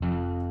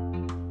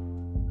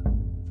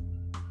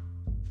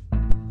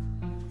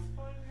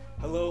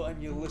Hello,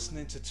 and you're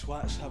listening to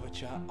Twats Have a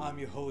Chat. I'm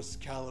your host,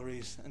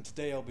 Calories, and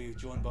today I'll be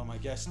joined by my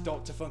guest,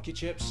 Dr. Funky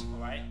Chips.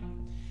 Alright.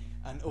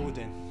 And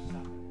Odin.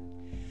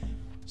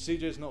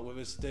 CJ's not with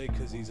us today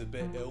because he's a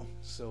bit ill,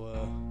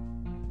 so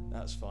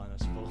that's fine, I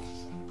suppose.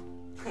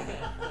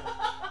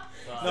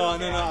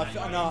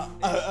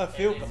 I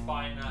feel. It's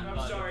fine that I'm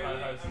sorry,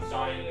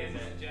 ladies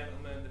and gentlemen.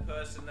 The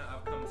person that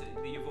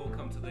you've all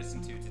come to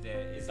listen to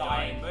today is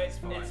dying, but it's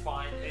fine. It's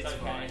fine. It's okay.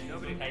 fine.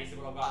 It's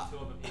replaceable. I've got two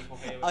other people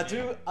here.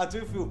 With I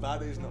do feel bad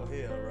that he's not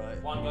here,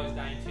 right? One goes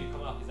down, two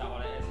come up. Is that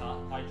what it is, huh?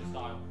 I just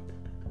died.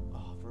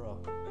 Oh, bro,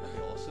 that'd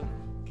be awesome.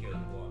 Kill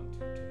one,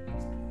 two.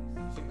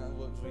 You think that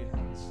works with your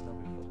hands?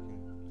 That'd be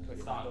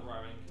fucking. Start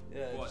growing.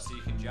 Yeah. What? So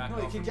you can jack No,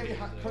 off? you can get your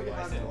cut your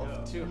hand off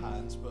no. 2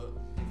 hands, but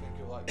you think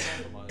you'll like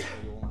compromise,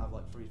 or you won't have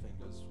like 3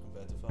 fingers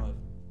compared to 5.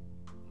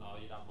 No,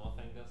 you'd have more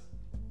fingers.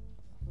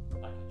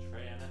 Like a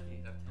tree, innit?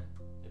 You'd have 10.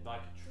 It's like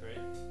a tree.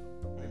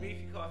 Maybe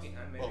if you cut off your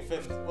hand, maybe. Well,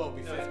 50. Well, it'll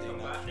be 50 come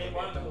now. back. It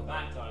won't come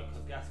back though,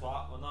 because guess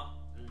what? We're not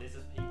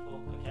lizard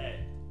people, okay?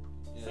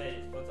 Yeah. See,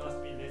 for us to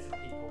be lizard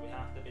people, we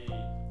have to be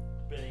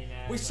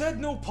billionaires. We said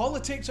no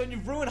politics, and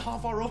you've ruined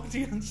half our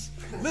audience.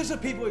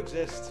 Lizard people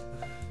exist.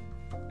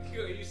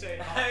 You say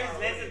Those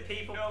lizard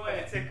people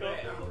political.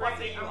 What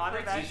are you on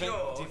about?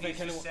 Do you think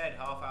you just said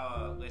half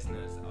our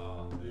listeners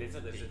are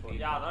Lizard people.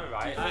 Yeah, I know,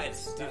 right?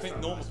 Do you think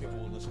normal people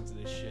will listen to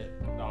this shit?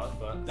 No,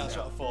 but That's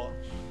what I thought.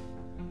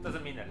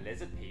 doesn't mean they're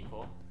lizard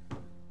people.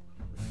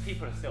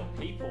 People are still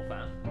people,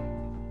 fam.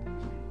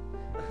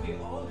 We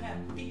all have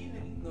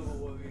feelings. No, but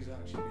what have you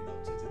actually been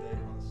up to today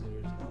on a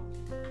serious note?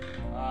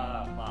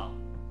 Well,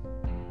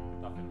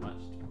 nothing much,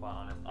 to be quite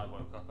honest. I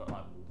woke up at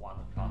like 1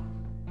 o'clock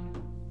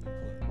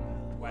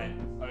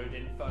when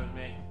Odin phoned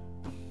me.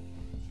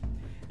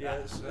 Yeah,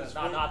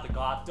 Not the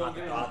god, Don't not the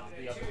get god,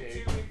 me the other To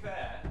dude. be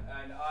fair,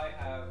 and I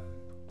have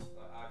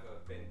either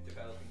been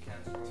developing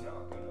cancer or not.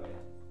 I don't know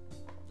yet.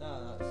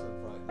 No, that's a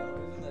bright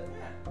note, isn't it?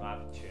 Yeah. I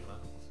have a tumour.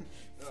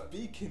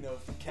 Speaking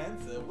of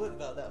cancer, what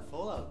about that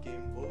Fallout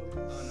game, boys?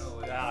 Oh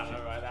no. Yeah, I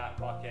know, right? That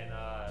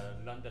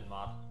fucking London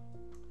mod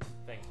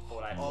thing.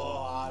 Fallout 4.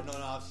 Oh,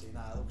 no, I've seen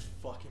that. It looks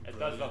fucking It brilliant.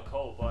 does look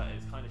cool, but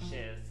it's kind of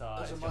shit. It's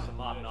There's just a a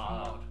mod,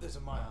 not There's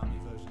a Miami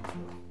version as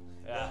well.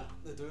 Yeah.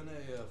 They're doing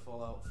a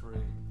Fallout 3.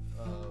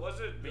 Was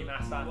it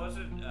Remaster? Was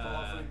it?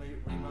 Fallout 3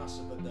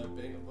 remaster, but their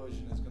beta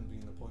version is going to be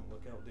in the Point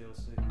Lookout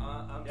DLC.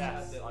 I'm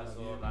Yes, sad that I I'm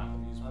saw here.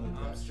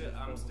 that.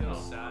 I'm still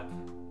sad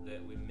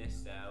that we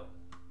missed out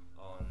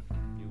on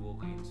New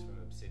Orleans from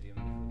Obsidian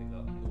before they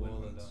got New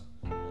Orleans.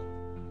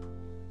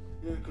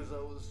 Yeah, because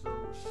that was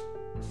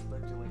the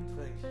speculated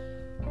thing.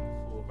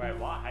 Wait,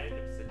 what? How did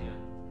Obsidian?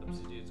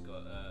 Obsidian's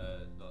got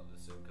not the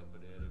same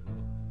company anymore.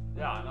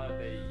 Yeah, I know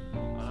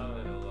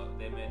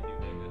They made New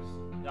Vegas,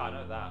 Yeah, I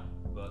know that.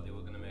 but they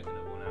were going to make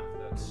another one after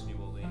that. New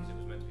Orleans. It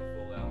was meant to be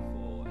Fallout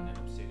 4, and then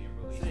Obsidian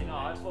released. See, the no,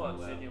 I next thought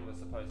Fallout. Obsidian was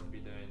supposed to be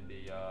doing the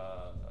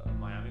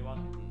Miami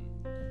one.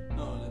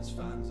 No, and it's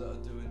fans that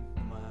are doing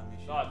the Miami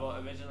shit. No,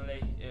 but originally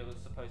it was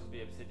supposed to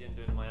be Obsidian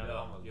doing the Miami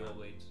No, one. New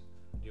Orleans.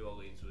 New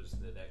Orleans was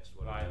the next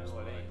one. Right, It was New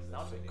Orleans. like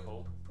That would have been Obsidian.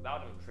 cool. That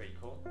would have been pretty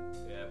cool.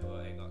 Yeah,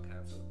 but it got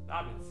cancelled.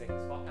 That would have been sick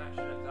as fuck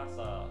actually. 'Cause that's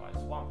like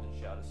swamp and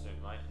shit, I'd assume,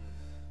 right?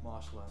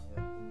 Marshland,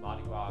 yeah.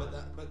 Mardi Gras.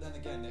 But then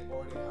again, they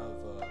already have,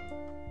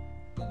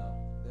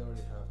 they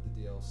already have the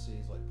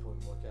DLCs like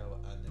Point Lookout,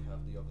 and they have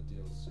the other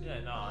DLC.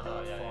 Yeah, no, I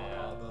know, yeah, Far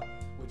yeah. Harbor,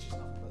 which is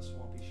nothing but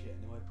swampy shit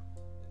anyway.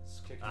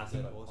 It's kicking That's the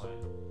a dead good horse.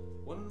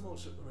 point. One of the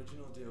most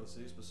original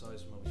DLCs,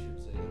 besides Motion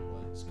Zeta,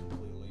 where it's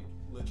completely,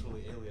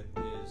 literally alien,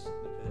 is The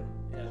Pit.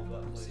 Yeah. Love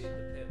that place. See,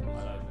 the pit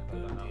was I don't think I've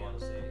good done that one.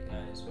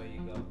 DLC. It's where you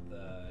got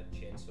the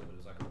chainsaw, but it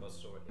was like a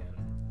buzzsaw at the end.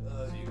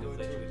 So You you go could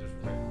to literally just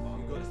rip apart.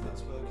 you go to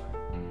Pittsburgh.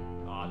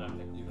 No, I don't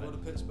think You we go to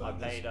could. Pittsburgh. I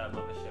played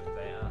Mothership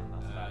Beta.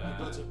 That's about You it.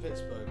 go to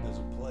Pittsburgh, there's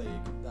a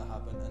plague that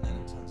happened, and then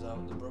it turns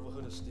out the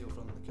Brotherhood of Steel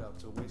from the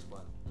Capital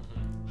Wasteland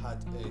had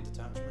a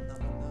detachment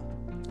that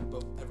went there,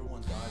 but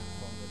everyone died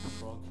from the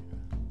Trog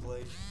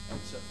plague,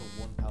 except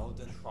for one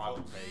paladin.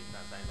 Tribal Plague.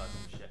 That sounds like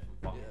some shit from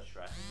fucking Yeah.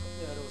 Shrek.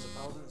 Yeah, there was a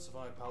paladin that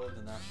survived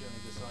Paladin Asher, and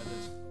he decided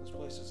this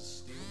place is a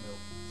steel mill,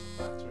 it's a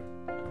factory,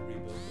 I can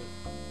rebuild it,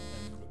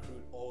 and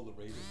recruit all the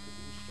raiders because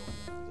he was strong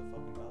enough as a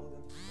fucking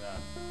paladin. Yeah.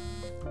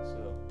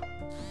 So,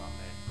 Not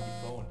me. keep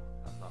going.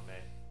 That's not me.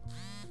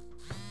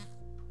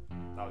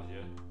 That was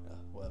you. Yeah,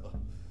 whatever.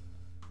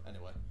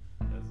 Anyway.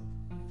 Yes.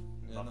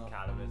 Yeah, Not no.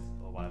 cannabis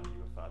or whatever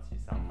you refer to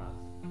yourself as.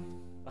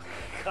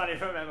 I can't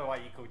even remember what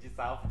you called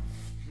yourself.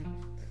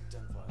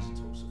 Identify as a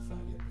total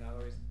faggot.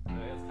 Calories.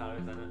 It's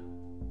calories in it.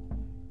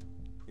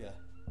 Yeah,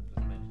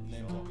 Just mention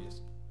name's sure.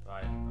 obvious.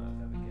 Right. I've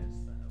never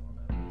guessed that one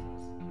of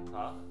those.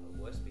 Huh?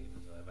 The worst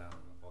people to ever out on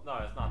the podcast.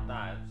 No, it's not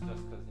that. It's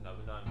just because we know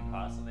him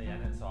personally,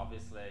 and so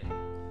obviously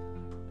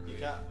You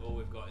can't. All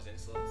we've got is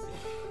insolence.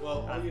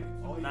 Well, all you,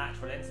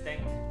 natural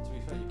instinct. to be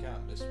fair, you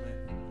can't miss me.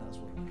 That's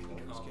where the You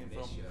calories can't came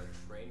miss from. you.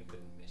 A train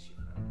couldn't miss you,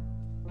 man.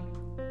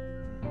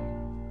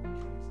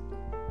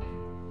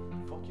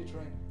 Fuck your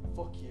train.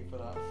 Fuck you for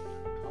that.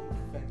 I'm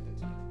offended.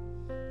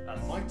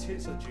 That's My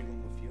tits are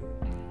jiggling with fury.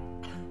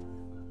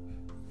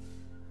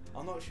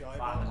 I'm not shy What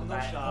about. happened I'm to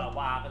not Ben? shy.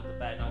 What happened to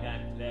Ben? Not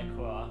getting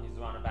political. He's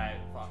on about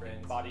fucking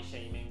Trains. body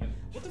shaming and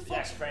What the yeah,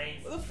 fuck's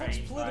trains? What the trains,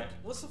 fuck's right?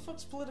 What's the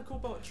fuck's political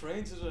about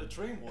trains? Is there a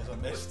train wars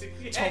on this?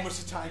 Yeah.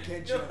 Thomas the Tank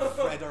Engine and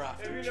Fred are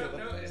after Have you each not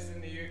other. noticed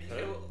in the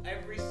UK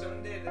every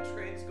Sunday the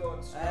trains go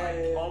on strike?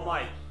 Hey. Oh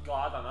my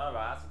god, I know,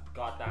 right? That's a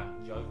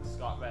goddamn joke.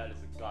 ScotRail is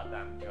a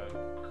goddamn joke.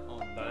 Oh,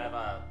 Don't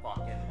ever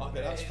fucking.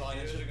 okay, that's It is- fine.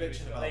 it It's is just a good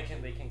bitching show. about.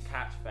 They can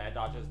catch fare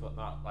dodgers, but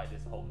not like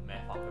this whole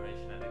meth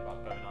operation that they've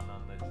got going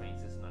on the train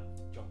system that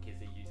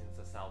junkies are using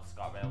to sell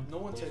ScotRail. No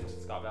one takes.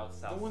 ScotRail to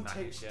sell No one snack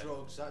takes and shit.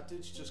 drugs. That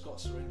dude's just got a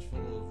syringe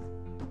full of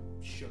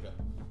sugar.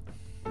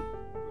 To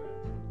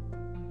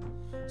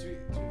be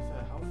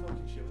fair, how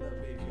fucking shit would that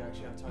be if you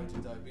actually have type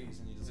 2 diabetes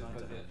and you decide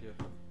to have your deal?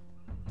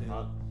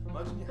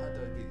 Imagine you had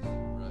diabetes, right,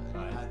 and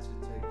Right. you had to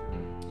take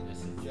your This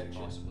is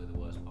injection. possibly the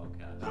worst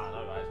podcast. Nah, no,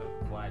 right? So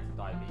why it's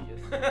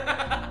diabetes?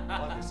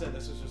 Like I said,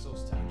 this is just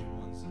those tangent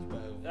ones. It's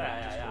better.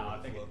 Yeah. I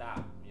figured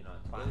that, you know,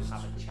 twats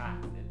have a chat.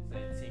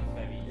 It seems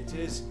very. It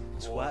is.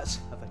 Twats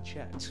have a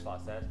chat. That's what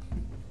I said.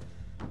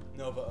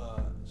 No, but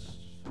it's just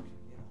fucking,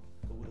 you know,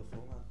 go with the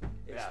flow, man.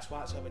 It's Yeah.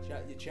 twats have a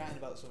chat. You're chatting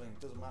about something. It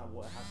doesn't matter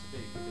what it has to be.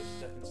 It could be a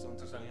stepping stone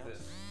to something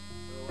else.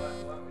 Well,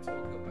 why don't we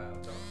talk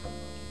about Dr.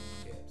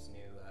 Skip's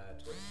new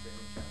Twitch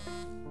streaming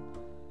channel?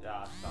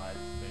 Yeah, I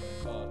started streaming.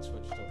 Oh,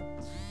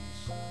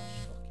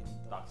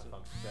 Twitch.tv/fucking Dr.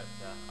 Funky Chips,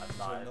 yeah. I there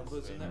started numbers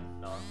in streaming.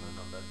 No, no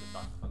numbers, just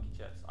Dr. Funky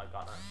Chips. I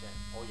got that shit.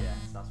 Oh yes,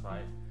 that's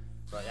right.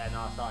 But yeah, no,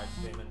 I started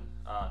streaming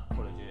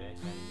Call of Duty.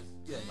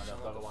 Yeah, you My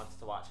sound little brother like a- wanted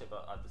to watch it,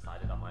 but I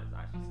decided I might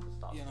actually just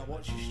stop. Yeah, and I streaming.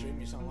 watch you stream.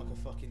 You sound like a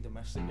fucking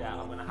domestic. Yeah, I'm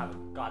man. gonna have a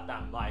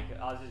goddamn mic.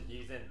 I was just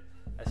using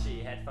a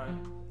shitty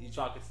headphone You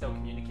so I could still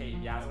communicate.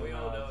 Yeah, And we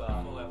all know the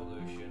full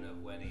evolution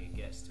of when he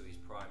gets to his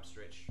prime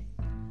Twitch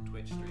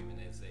streaming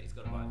is that he's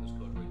got to buy those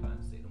corduroy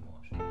pants that he don't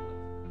wash.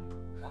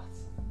 what?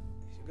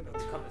 You're gonna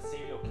Become a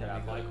serial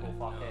killer, Michael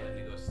fucking. And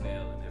they go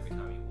stale, and every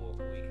time you walk,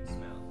 we can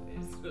smell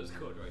is those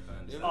corduroy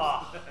pants. Yeah.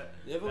 Oh,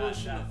 The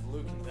evolution That- of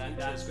Luke in the that-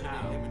 future is that's going to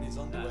how- be him in his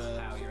That's underwear.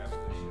 how your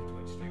evolution of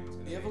Twitch streaming is going to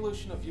The be.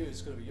 evolution of you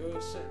is going to be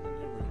you're sitting in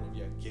your room with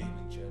your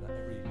gaming chair that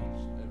every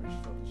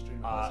fucking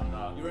streamer has.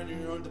 no. You're in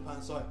your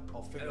underpants like,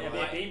 I'll figure Yeah, it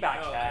but out.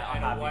 beanbag chair, I'm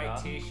and happy a white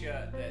with.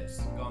 t-shirt that's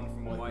gone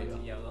from White white to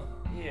beater. yellow.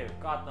 Ew,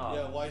 God no.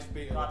 Yeah, wife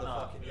beater God, with the no.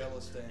 fucking yellow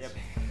stains. Yep.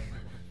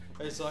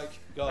 It's like,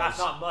 guys, That's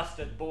not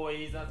mustard,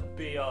 boys. That's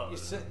beer. you're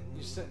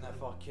sitting there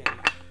fucking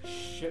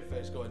shit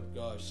face going,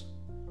 guys,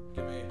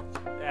 give me.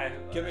 Yeah,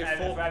 Give me every,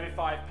 four- for every £5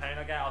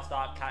 I get, I'll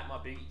start clapping my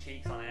booty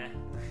cheeks on air.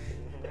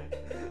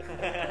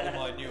 All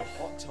my new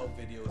hot tub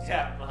videos.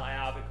 Yeah,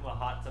 I'll become a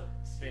hot tub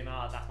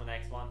streamer. That's my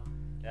next one.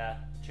 Yeah,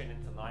 tune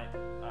in tonight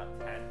at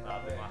 10.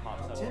 I'll do my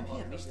hot tub. 10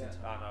 p.m. Eastern I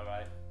time. know,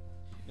 right?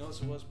 You know what's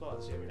the worst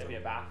part? See, every Maybe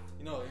a time, bath.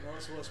 you know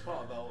what's the worst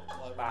part about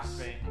like Bath when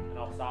stream, and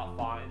I'll start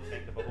farting,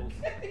 take the bubbles.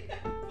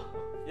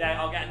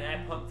 Yeah, I'll get an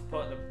air pump to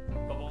put the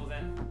bubbles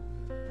in.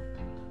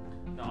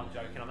 No, I'm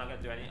joking. I'm not going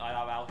to do any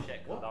IRL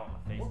shit because I don't want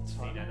my face What to be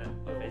seen in it.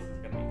 My face is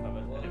going to be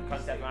covered. Well, And if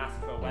cunts ever ask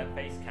for a web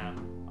face cam,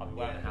 I'll be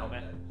wearing a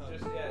helmet.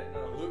 Just no.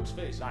 Luke's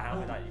face. That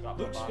helmet that you got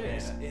Luke's from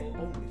face Barbie, in All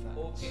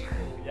OnlyFans.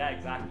 people. Yeah,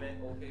 exactly.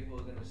 All people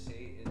are gonna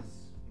see is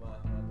my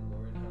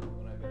DeLorean helmet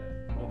when I go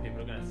to. What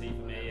people are going to see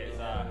for me is a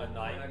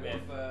night when I go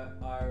with for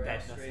IRL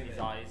deadness in streaming, his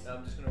eyes.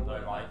 I'm just gonna No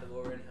wear my light.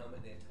 DeLorean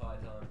helmet the entire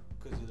time.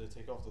 Because they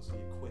take off, they'll see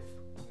you quiff.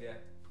 Yeah.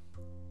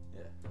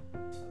 Yeah,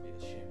 that'd be a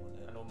shame,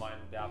 wouldn't and it? all mine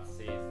will be able to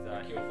see is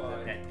I think you'll the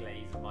find- dead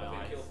glaze of my I think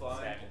eyes. you'll find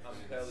staring I'm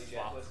through Curly the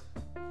spot. Jedwood.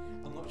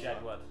 I'm not sure.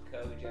 Jedwood.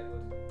 Curly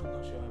Jedwood. I'm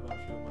not sure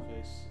about showing my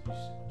face. You should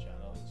see my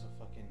channel. It's a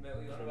fucking. Mate,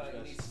 what you on about?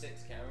 You need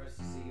 6 cameras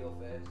to see your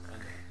face.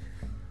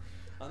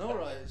 I know,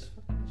 right? It's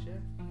fucking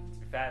shame. To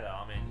be fair though,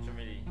 I mean, you don't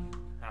really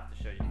have to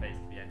show your face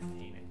to be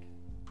entertaining.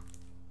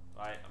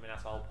 Right? I mean,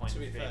 that's the whole point To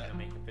of be streaming fair- and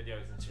making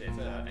videos and to be shit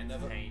fair, to have you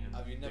never- entertain and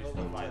have you do never stuff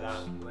looked like at that.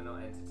 us? We're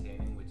not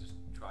entertaining, we just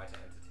try to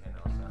entertain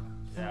ourselves.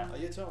 Yeah. Are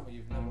you telling me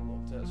you've never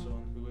looked at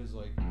someone who is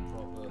like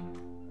proper,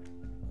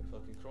 like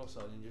fucking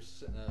cross-eyed and you're just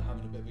sitting there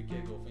having a bit of a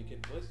giggle thinking,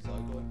 where's his eye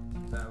going?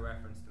 Is that a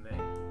reference to me?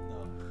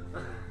 No.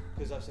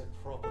 Because I've said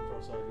proper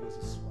cross-eyed, yours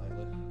is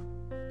slightly.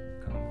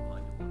 Come on,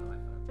 mind your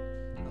one iPhone.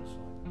 That's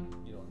fine.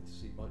 You don't need to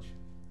see much.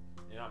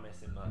 You're not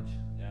missing much.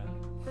 Yeah.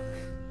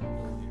 You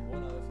only need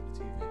one eye for the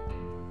TV.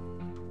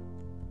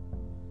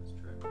 That's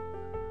true.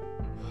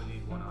 You only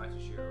need one eye to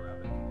shoot a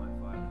rabbit from like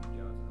 500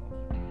 yards in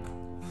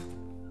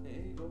the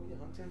Hey, you go, you're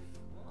hunting.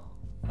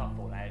 Not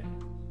Fallout.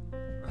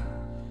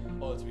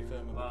 Oh, to be fair,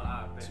 remember,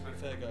 Well, to be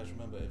fair, guys,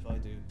 remember if I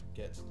do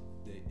get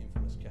the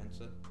infamous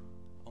cancer,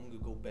 I'm gonna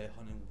go bear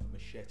hunting with a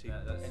machete.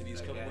 that's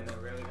Enemies coming again, with a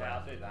really Yeah,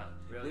 I'll bad. do that.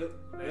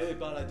 really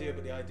bad idea,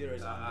 but the idea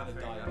is I I'm think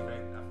gonna die. I'll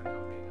beat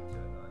them to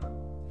it.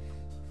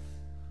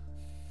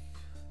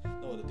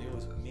 No, the deal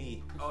is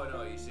me. Oh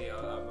no, you see,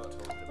 I'm not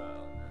talking about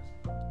it on this.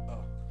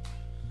 Oh.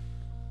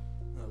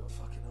 No, but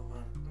fucking hell,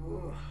 man.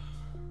 Ugh.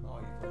 Oh,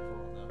 you play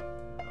for it now.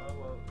 Oh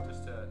well,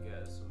 just to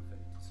get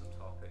some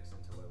topics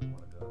into where we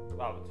want to go.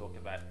 Well, we're talking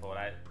about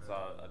Fallout, so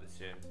I'd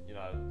assume, you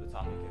know, the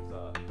topic is Do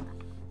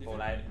you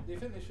Fallout. think- Do you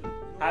think they should? You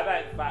know, How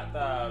about the fact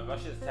that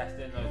Russia's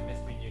testing those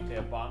mystery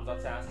nuclear bombs?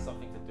 I'd say that's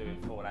something to do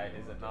with Fallout,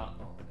 is it not?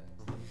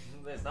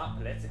 It's not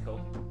political.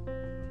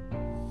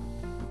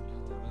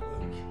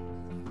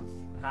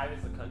 How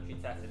is the country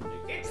tested?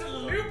 It's a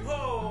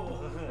loophole!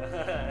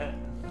 God damn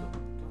it,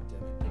 Dr.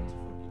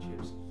 Funky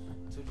Chips.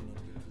 I told you not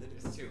to get political.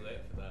 It's too late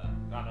for that.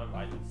 I know,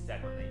 right? You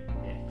said my name.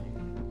 Yeah.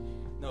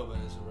 No, but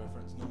it's a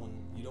reference.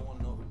 You don't want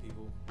to know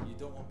you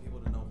don't want people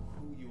to know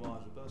who you are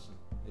as a person.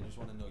 They just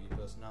want to know your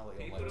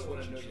personality People on don't like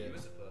want Twitch to know and you shit.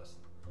 as a person.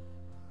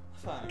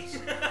 Thanks.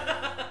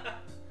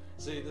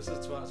 See, this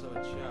is twats have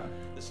a chat.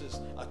 This is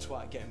a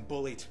twat getting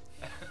bullied.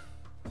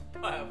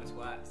 I have a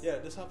twat. Yeah,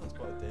 this happens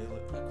quite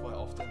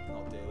often,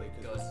 not daily,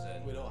 because Does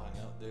it? we don't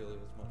hang out daily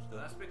as much.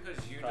 That's because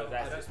you Because don't.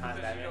 there's That's a because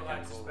you pandemic don't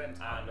like to spend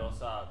time. and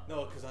also,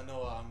 No, because I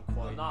know I'm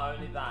well, quite. not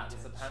only that,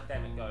 there's a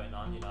pandemic going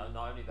on. You know,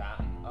 not only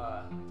that.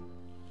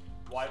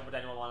 Why would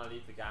anyone want to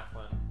leave the gaff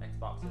when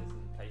Xboxes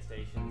and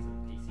PlayStations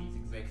and PCs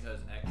exist?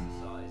 Because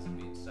exercise and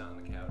being sat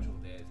on the couch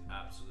all day is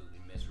absolutely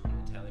miserable.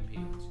 Telling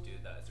people to do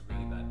that is a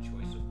really bad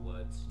choice of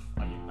words.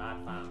 Are you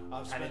mad, fam?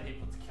 I've Telling spent-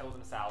 people to kill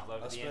themselves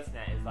over I've the spent-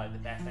 internet is like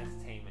the best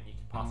entertainment you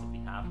could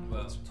possibly have.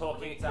 Well,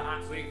 Talking to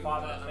actually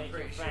fathers, I'm making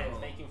pretty friends, sure.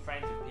 making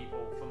friends with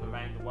people from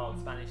around the world,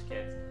 Spanish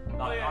kids.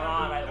 Oh, yeah, I'm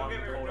not don't about the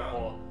get me one wrong.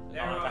 called a whore.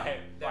 There I'm are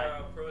about,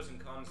 like, pros and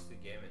cons to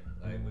gaming.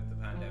 Like with the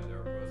pandemic, there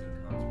are pros and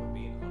cons. But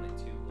being on it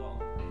too long,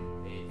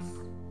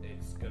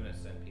 it's gonna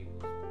send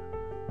people's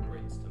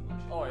brains to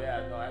mush. oh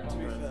yeah, no, To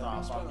be everyone's fair, I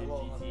gonna spent start a fucking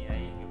lot of-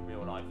 GTA in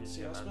real life and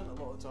See, shit, I man. spent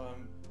a lot of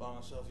time by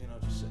myself,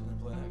 just sitting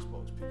and playing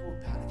Xbox. People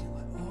were panicking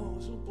like, "Oh,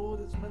 I'm so bored.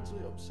 It's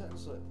mentally upsetting."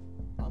 It's like,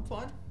 I'm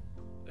fine.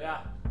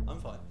 Yeah. I'm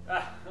fine.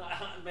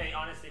 Mate,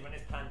 honestly, when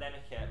this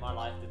pandemic hit, my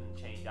life didn't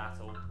change at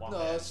all. One No,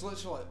 bit. it's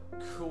literally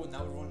like cool.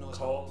 Now everyone knows.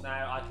 Cool.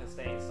 Now I can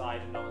stay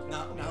inside and no one's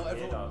gonna Now call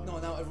me a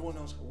weirdo. now everyone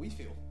knows how we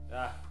feel.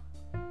 Yeah.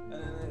 And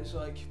then it's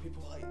like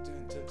people like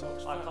doing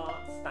TikToks. I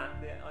can't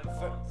stand it. I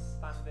can't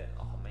stand it.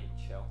 Oh, mate,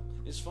 chill.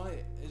 It's funny,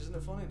 isn't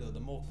it funny though? The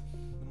more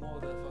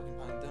the fucking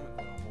pandemic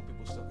went on, more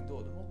people stuck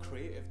indoors, the more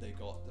creative they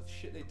got, the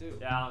shit they do.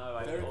 Yeah, I know.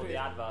 Like, Very all the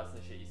creative. adverts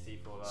and shit you see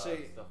for all the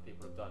See, stuff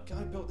people have done.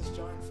 Guy built this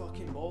giant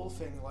fucking ball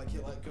thing, like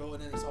it let go,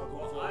 and then it's all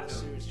going Well, for all I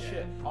this do, serious yeah.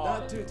 shit. Oh,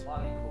 That dude. What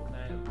are they called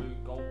now?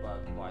 Rube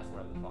Goldberg device,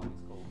 whatever the fuck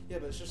it's called. Yeah,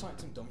 but it's just like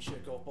some dumb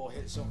shit. Golf ball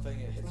hits something,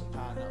 it hits a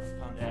pan, that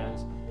pan Yeah.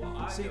 falls. Well,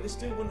 I See, don't this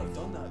dude get- wouldn't have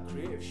done that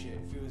creative shit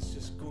if he was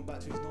just going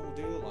back to his normal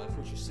daily life,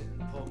 which is sitting in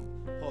the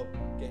pub,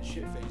 getting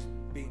shit faced,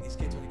 beating his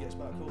kids when he gets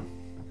back home.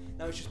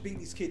 Now he's just beating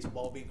these kids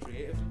while being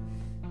creative.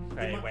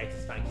 Great way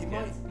to spank He your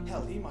might, kids.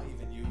 hell, he might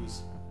even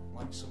use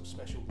like some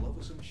special glove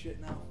or some shit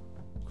now.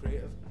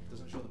 Creative,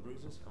 doesn't show the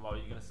bruises. And what were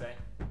you gonna say?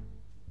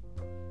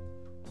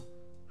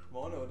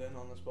 Mono then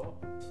on the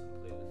spot.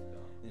 Completely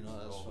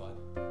forgot. That's Oh. fine.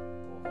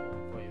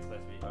 Well, you're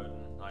supposed to be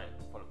Odin, like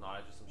full of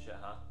knowledge or some shit,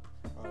 huh?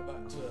 Alright,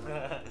 back to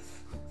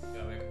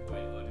Gotta make a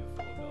point. Odin,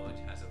 full of knowledge,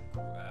 has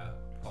a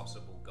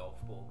possible golf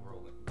ball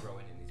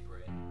growing in his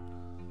brain.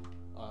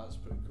 oh, that's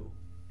pretty cool.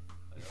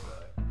 I know,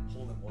 right?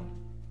 Hole in one.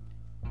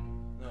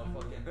 No,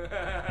 fucking.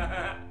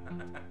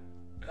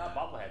 That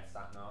bobblehead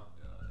stat now.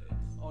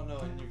 Oh no,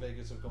 in New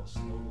Vegas have got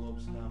snow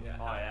globes now. Yeah.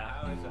 Oh, yeah.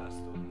 How is that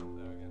stood up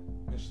there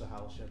again? Mr.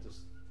 House, you had to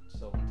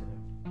sell them to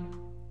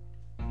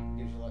him.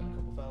 Gives you like a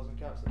couple thousand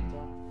caps at the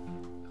time.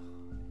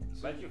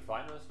 Where do you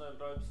find those snow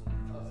globes?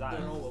 Is that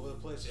They're all over the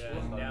place. Yeah,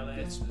 One in Dallas.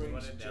 Good There's Springs,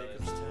 one in Dallas.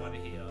 There's Jacobstown. one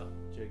here.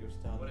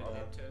 Jacobstown, One in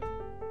Hampton.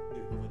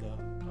 New Hoover.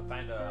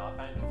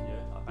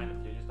 I found a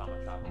few just on my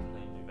travels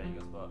playing New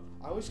Vegas, but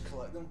I always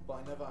collect them, but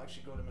I never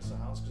actually go to Mr.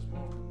 House because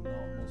most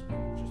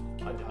people just I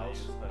kill didn't know you were House.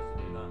 supposed to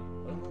do that.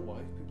 I don't know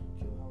why people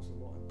kill House a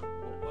lot.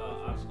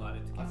 Well, I'm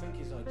planning to I kill think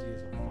his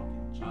ideas are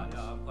fucking genius.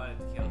 I'm planning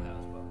to kill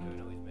House, but I'm doing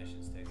all his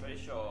missions. Pretty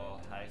sure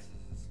House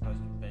is supposed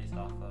to be based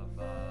off of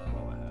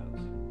Robert House.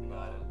 The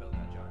guy that built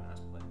that giant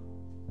ass plane.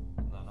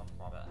 no, not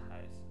Robert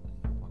House.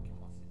 Fucking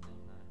what's his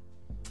name now?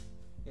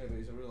 Yeah, but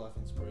he's a real life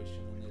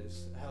inspiration, and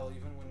it's hell.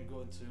 Even when you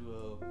go into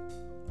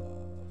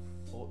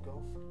Fort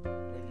Golf,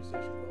 Ranger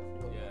Station Golf,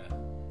 whatever, Yeah.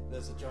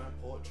 there's a giant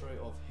portrait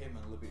of him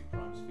and Liberty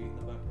Prime's feet in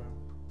the background.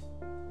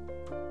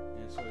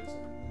 Yeah, so it's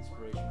an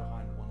inspiration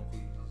behind one of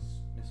his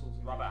missiles.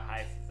 Robert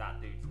House is that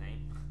dude's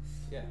name.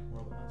 Yeah,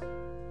 Robert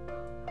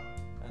House.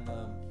 And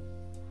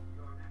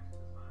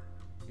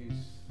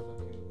he's fucking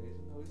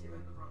amazing, though, isn't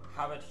he?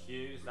 Howard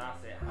Hughes,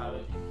 that's it.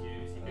 Howard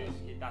Hughes.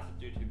 That's the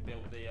dude who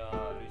built the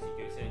Lucy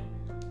Goosey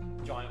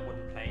giant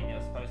wooden plane. It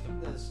was supposed to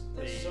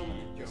There's be so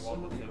many, there's so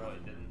World War many II, but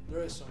it didn't.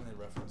 There is so many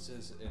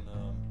references in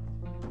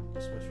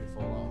especially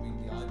Fallout. I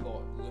mean, the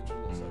iBot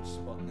literally looks like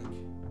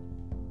Sputnik.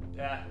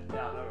 Yeah, I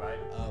know,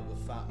 right? The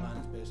Fat Man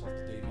is based off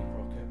the Davy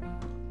Crockett,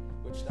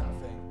 which that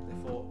thing they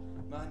thought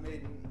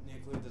man-made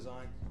nuclear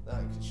design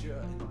that could shoot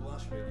in the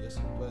blast radius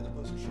where the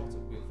person shot it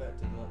would be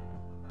affected. Like,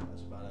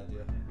 that's a bad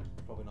idea.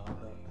 Probably not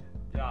like that.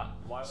 Yeah,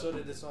 why So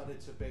would they decided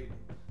to be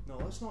no,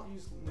 let's not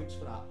use nukes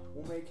for that.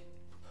 We'll make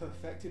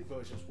perfected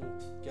versions. We'll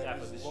get Yeah,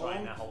 but these destroying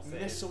long their whole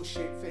city.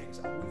 missile-shaped things,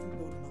 and we'll even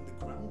build an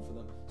underground for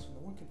them so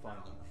no one can find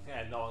them.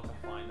 Yeah, no one can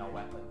find no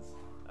weapons.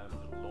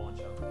 Just launch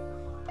them.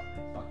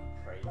 Fucking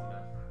crazy,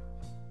 man.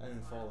 And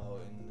in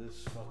Fallout, in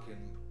this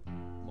fucking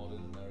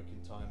modern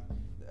American time,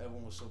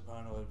 everyone was so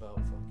paranoid about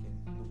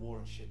fucking the war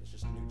and shit. There's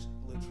just nukes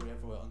literally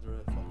everywhere under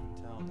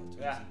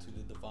Yeah. into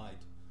the divide.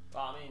 But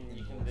I mean,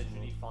 you can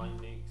literally find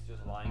nukes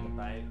just lying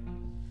about.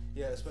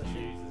 Yeah,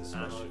 especially Used as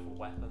ammo for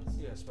weapons.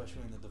 yeah,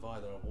 especially in the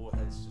divide, there are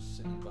warheads just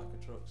sitting in the back of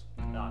trucks.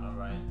 No, no,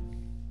 right.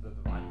 The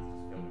divide is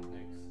just filled with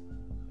nukes.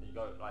 You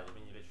go like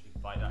when you literally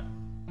fight that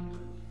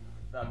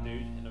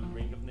dude in a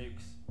ring of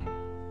nukes.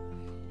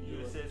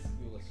 Ulysses.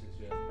 Ulysses,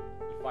 yeah.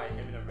 You fight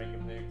him in a ring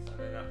of nukes, and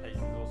then that place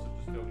is also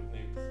just filled with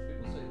nukes.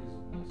 People say he's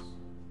the most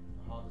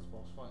hardest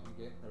boss fight in the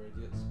game. They're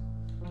idiots.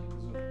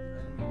 There's an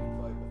enemy you can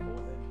fight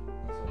before him.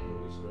 That's like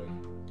a Easter egg.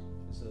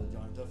 It's a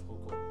giant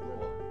difficult called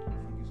Roar. I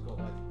think he's got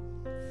like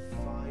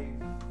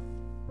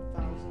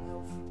 5,000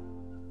 health,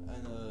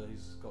 and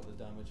he's got the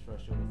damage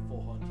threshold of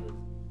 400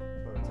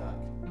 per attack.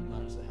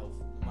 Max the health,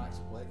 the max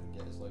a player can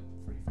get is like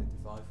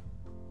 355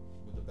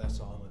 with the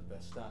best armor, the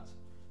best stats.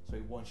 So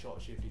he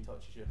one-shots you if he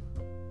touches you.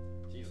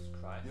 Jesus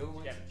Christ! The other You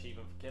ones- get an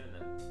achievement for killing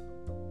him.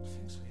 I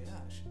think so, yeah.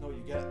 Actually. No,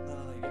 you get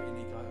you get a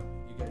unique item.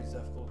 You get his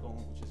Death Claw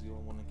Gauntlet, which is the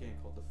only one in the game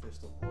called the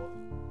Fist of War.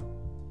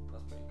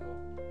 That's pretty cool.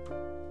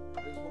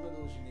 It's one of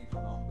those unique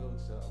unarmed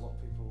builds that a lot of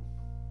people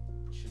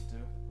should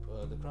do.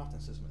 The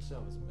crafting system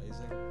itself is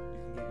amazing. You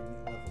can get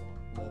unique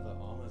leather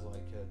armors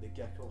like the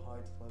gecko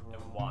hide leather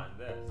And armor. why in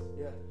this?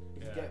 Yeah, you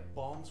can Yeah. get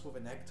bombs with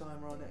an egg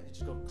timer on it. And you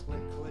just go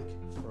click, click,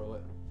 throw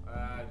it.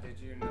 Did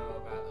you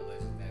know about the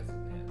Lizard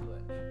Designator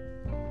glitch?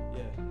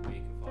 Yeah, Where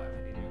you can fire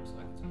mini nukes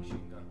like it's a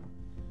machine gun.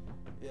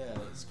 yeah.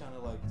 It's kind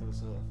of like those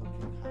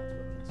fucking hacked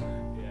weapons.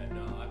 Yeah,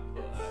 no, I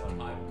put It's so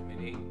timed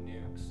mini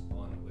nukes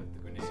on with the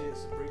grenade. See,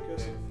 it's a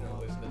precursor. No,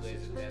 with the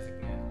Lizard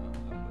Designator,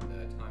 I put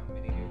the timed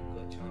mini nuke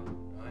glitch on,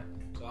 right?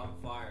 So I'm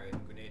firing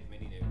grenade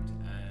mini nuked,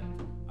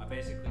 and I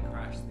basically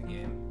crashed the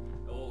game.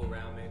 All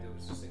around me, there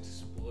was just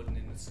exploding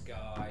in the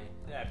sky.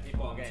 Yeah,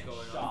 people are Bombs getting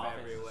going shot off into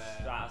everywhere.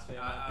 the stratosphere.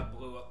 I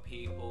blew up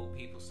people.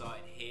 People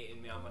started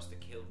hating me. I must have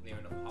killed near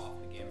enough half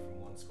the game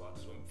from one spot.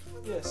 Just went.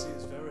 Yeah, see,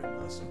 it's very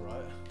immersive,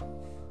 right?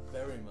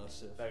 Very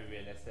immersive. Very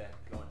realistic.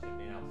 Launching,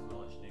 being able to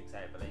launch nukes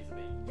out of a laser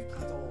beam. You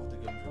played all of the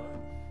games,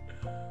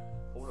 right?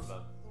 All of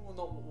them. Well,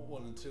 not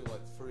 1 and 2,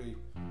 like 3.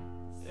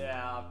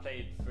 Yeah, I've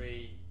played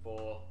 3,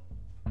 4,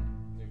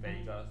 New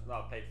Vegas. No,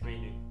 I've played 3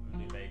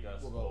 New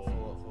Vegas. What about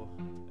 4.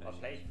 4? I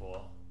played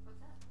 4.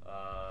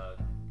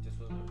 Just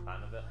wasn't a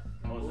fan of it.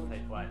 I also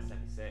played Fallout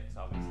 76,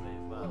 obviously,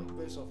 as well.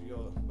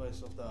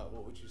 Based off that,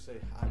 what would you say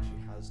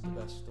actually has the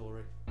best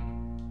story?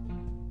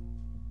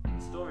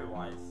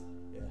 Story-wise,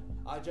 Yeah,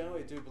 I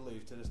generally do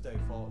believe to this day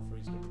Fallout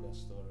 3's got the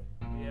best story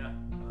Yeah,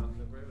 I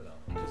can agree with that.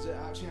 because it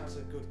actually has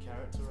a good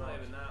character It's not arc.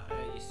 even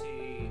that. You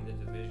see the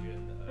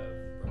division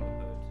of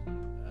Brotherhood.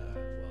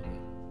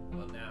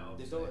 Well, now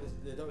They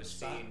obviously, don't we're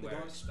seeing expand. They where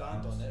don't it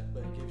expand starts. on it,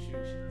 but it gives you.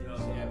 No,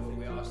 hints yeah, at but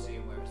we things are as well.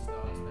 seeing where it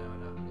starts now in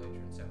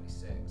Appalachia in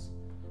 '76.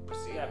 We're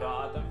seeing. yeah, but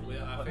I don't think we-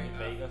 you I can put think- New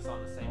Vegas on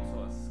the same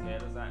sort of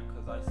scale as that,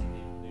 because I see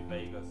New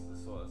Vegas as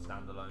a sort of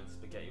standalone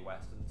spaghetti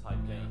western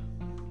type game.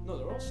 No,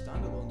 they're all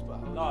standalones, but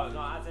how?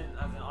 No, as in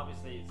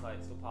obviously it's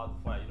like still part of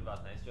the Fallout universe,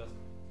 and it's just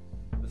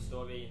the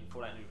story in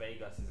Fallout New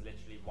Vegas is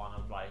literally one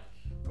of like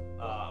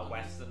a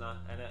westerner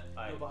in it,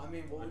 like No, but I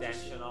mean, what would you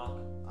say? redemption arc,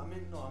 I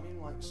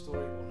mean like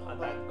story.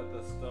 and then but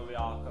the story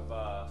arc of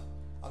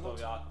I'm not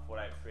story arc of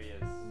Fallout 3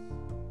 is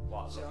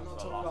what? See, I'm not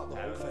sort talking of about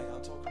the whole lost thing.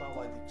 I'm talking about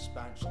like the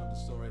expansion of the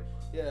story.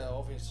 Yeah,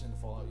 obviously in the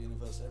Fallout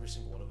universe, every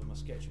single one of them are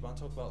sketchy. But I'm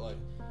talking about like,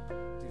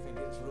 do you think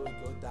it's really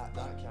good that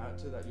that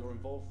character that you're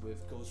involved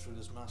with goes through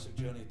this massive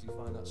journey? Do you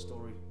find that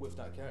story with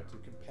that character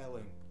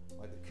compelling?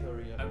 Like the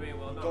courier, I mean,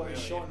 well, not got really.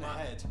 shot in the My-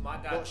 head, My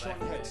dad got shot in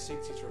the head left to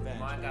seek his revenge,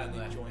 My and dad then he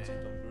left joins me.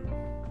 the group.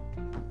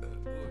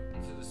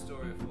 To the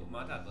story of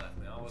my dad left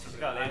me. I wasn't. Just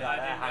gotta leave that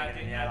there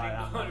hanging in the air like I that.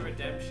 didn't go on a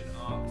redemption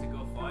arc to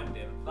go find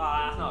him. No,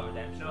 that's not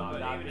redemption. No, but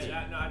that'd even be-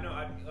 that, no,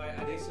 I didn't go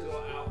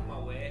out of my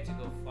way to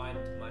go find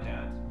my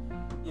dad.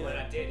 And when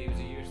I did, he was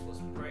a useless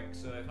prick.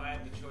 So if I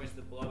had the choice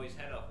to blow his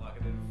head off like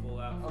I did in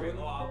Fallout 3,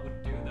 I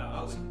would do that.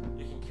 I would.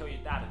 You can kill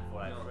your dad in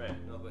Fallout 3.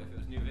 No, but if it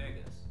was New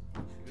Vegas,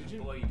 Did you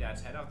you- blow your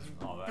dad's head off.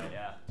 Oh, right,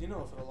 yeah. You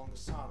know, for the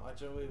longest time, I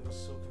generally was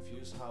so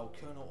confused how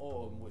Colonel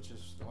Orm, which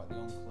is like the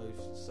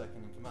Enclave's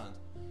second in command,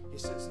 he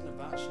sits in the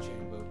Vats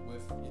chamber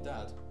with your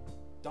dad,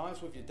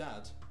 dies with your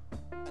dad,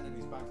 and then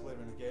he's back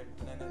later in the game,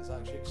 and then it's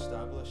actually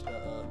established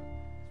that,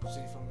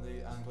 see from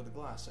the angle of the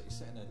glass that you're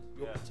sitting in,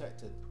 you're Yeah.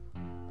 protected.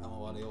 And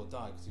while they all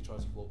die because he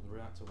tries to blow up the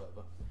reactor or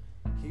whatever,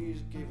 he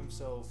gave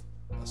himself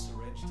a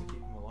syringe to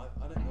keep him alive.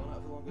 I didn't know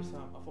that for the longest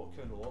time. I thought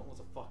Colonel Orm was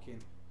a fucking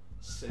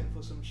simp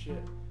or some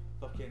shit.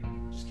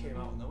 Fucking just came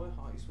out of nowhere.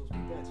 Oh, he's supposed to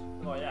be dead.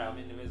 Oh yeah, I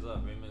mean there is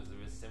rumours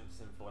there is simps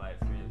in Fallout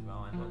 3 as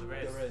well. Well, there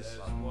is. There is.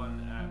 There's one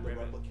The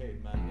Ribbon.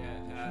 replicated man.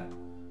 Yeah.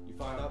 You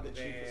find out the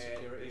chief of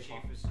security. The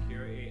chief of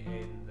security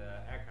in the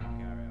aircraft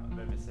carrier.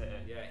 River City.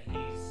 Yeah,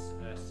 he's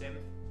a sim.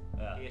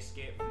 Yeah. He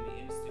escaped from the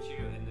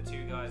institute, and the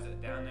two guys that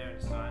are down there in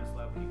the science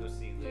lab when you go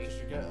see Lee, Because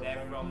you get a they're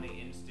very- from the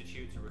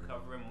institute to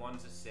recover him.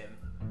 One's a sim.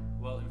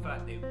 Well, in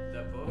fact,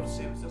 they're both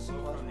sims. What's They're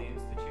the both from the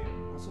plasma?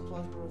 institute. What's the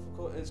plasma rifle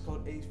called? It's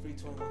called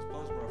A321's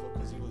plasma rifle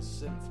because he was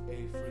synth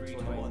A321.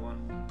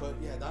 321. But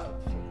yeah, that.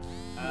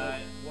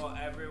 What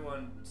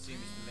everyone seems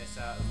to miss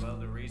out as well,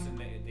 the reason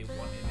they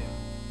wanted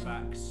him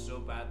back so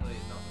badly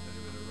is not because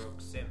he was a rogue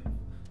synth.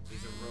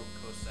 He's a rogue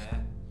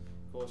corsair.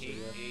 Corsair,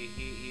 yeah.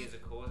 He is a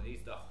corsair.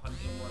 He's the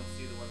hunting one.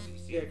 See the ones that you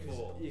see Yeah,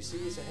 before. because you see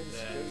he's ahead of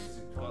security. 'Cause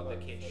he's Got the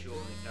combat. kid short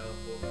and he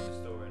teleports in the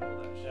story and all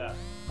that shit. Yeah.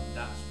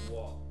 That's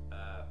what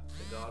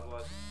the guard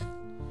was.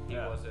 He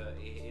Yeah. was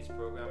his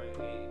programming.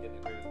 He didn't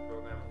agree with the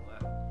program and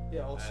left.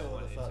 Yeah, also the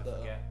wanted fact to that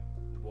forget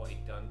what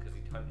he'd done because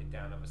he'd hunted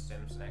down other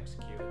Sims and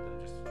executed them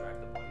just to drag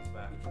the bodies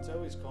back. you can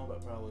tell his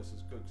combat prowess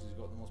is good because he's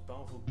got the most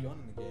powerful gun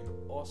in the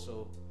game.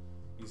 Also,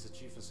 he's the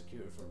chief of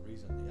security for a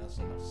reason. He has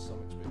to have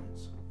some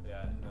experience.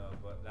 Yeah, no,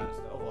 but that's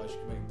not. Otherwise, you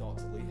can make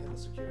Dr. Lee head of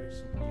security,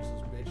 some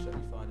useless bitch that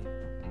you find in.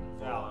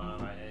 Yeah, I don't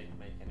know, mate. It can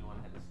make anyone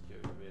head of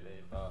security,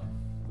 really, but.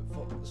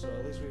 So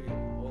at least we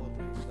all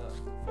agree that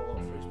Fallout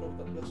 3's probably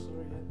got the best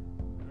story yet.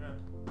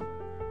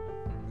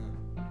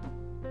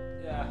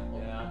 Yeah,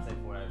 I'd say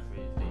 4 out of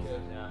 3 is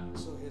decent, yeah.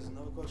 So here's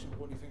another question: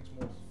 what do you think's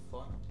more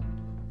fun?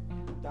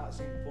 That's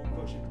the important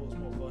question. What's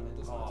more fun? It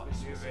doesn't have to be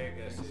New specific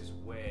Vegas things. is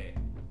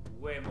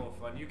way more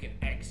fun. You can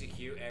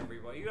execute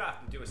everybody. You don't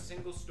have to do a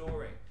single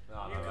story.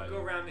 No, You could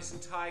go around this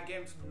entire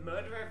game to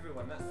murder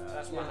everyone.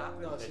 That's what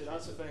happened. No, see,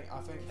 that's the thing. I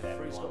think Kill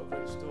Three's got a everyone.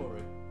 great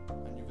story,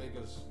 and New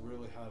Vegas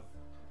really have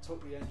took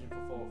the engine for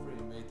Fallout 3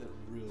 and made it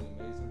really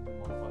amazing and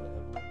modified it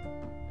heavily.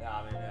 Yeah,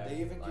 I mean,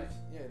 They even like,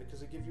 because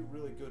they give you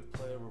really good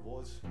player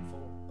rewards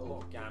for a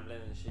lot.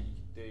 gambling and shit you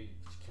can do, you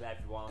just kill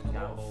everyone, In a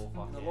gamble, lot of, in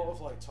fucking a lot of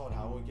like Todd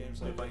Howard games,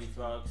 do a like bunch of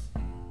drugs.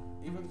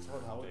 even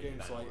Todd Howard Do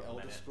games that like for a Elder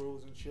minute.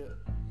 Scrolls and shit,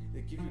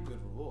 they give you good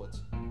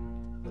rewards,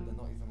 but they're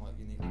not even like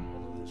unique.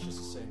 It's just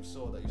the same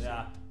sword that you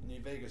Yeah. see. In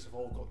New Vegas have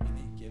all got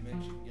unique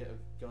gimmicks. You can get a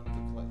gun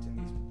for collecting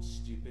these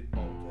stupid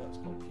bottle caps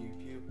called Pew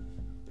Pew.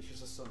 It's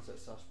just a Sunset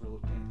Sarsaparilla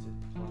painted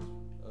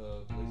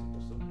laser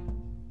pistol.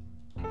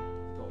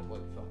 It's got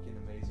like fucking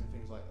amazing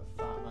things like a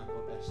fat man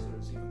called Esther.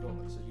 It's even got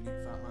it's a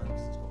unique fat man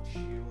because it's got a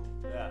shield.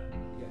 Yeah.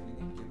 You get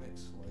unique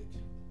gimmicks like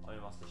I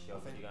mean, what's the shield? I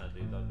What think- you gonna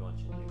do? Don't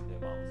launch nuclear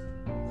bombs.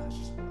 that's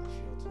just a black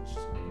shield. It's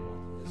just a mini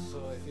one. So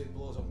if it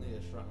blows up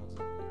near shrapnel to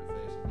hit your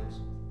face and this,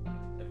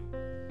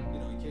 you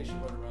know, in case you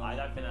run around. I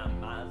don't think that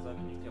matters. Like,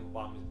 a nuclear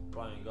bomb is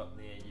blowing up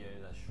near you,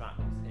 the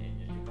shrapnel's hitting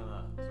you. You're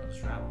gonna. It's not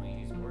shrapnel.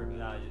 He's worried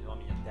about. Yeah, I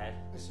mean, you're dead.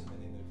 It's a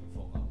mini nuke in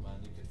Fallout, man.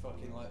 You could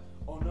fucking like,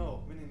 oh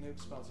no, mini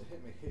nuke's about to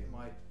hit me, hitting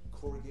my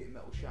corrugated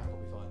metal shack, I'll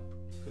be fine.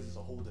 Because it's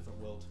a whole different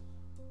world.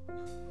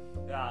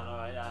 Yeah, I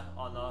know, yeah.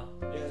 Oh no.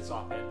 Yeah, You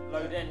stop it.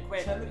 Load in,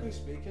 quick. Technically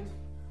speaking,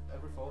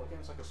 every Fallout game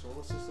is like a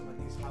solar system, and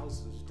these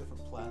houses are just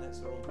different planets,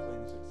 their own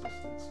planes of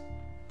existence.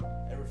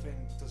 Everything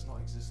does not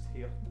exist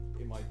here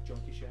in my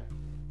junkie shack.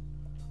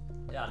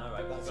 Yeah, I know,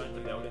 right? That's Going it, to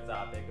yeah. buildings that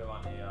are bigger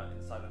on the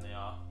inside than they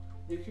are.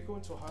 You could go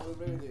into a highly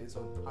radiated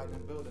zone, hide in a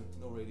building,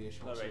 no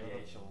radiation No whatsoever.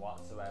 radiation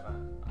whatsoever.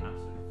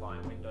 Absolutely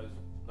fine. Windows,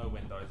 no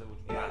windows. It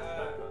would be Yeah,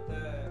 bad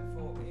to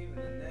go for even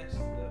in this,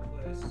 the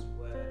place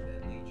where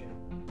the Legion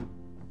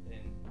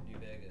in New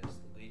Vegas,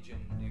 the Legion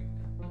nuke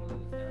one of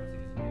the towns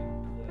used a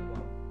nuclear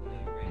bomb and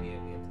they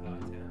irradiate the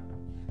entire town.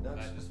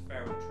 That's Just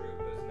feral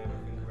troopers and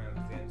everything around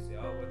the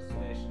NCR was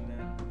stationed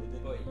there. they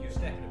didn't But you nuke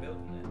step in a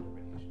building there, no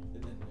radiation. it. They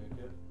didn't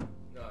nuke it.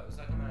 No, it was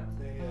like a mad.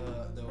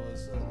 They were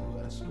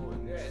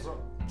escorting Yeah, it's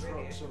trucks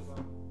radiation of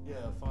bomb.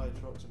 fire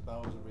trucks and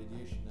barrels of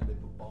radiation, and they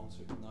put bombs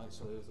to ignite.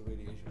 So there was a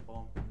radiation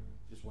bomb,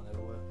 just went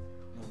everywhere.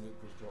 No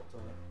nuke was dropped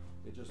on it.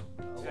 It just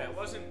Yeah, it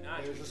wasn't There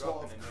actually was just a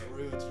lot dropping of a nuke.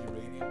 crude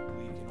uranium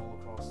leaking all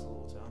across the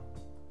little town.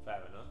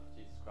 Fair enough.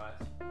 Jesus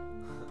Christ.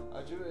 I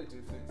really do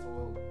think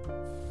Fallout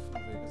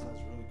New Vegas has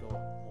really got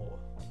more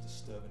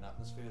disturbing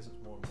atmospheres. It's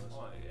more immersive.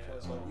 Oh, yeah. So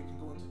it's like you can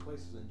go into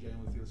places and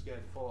genuinely feel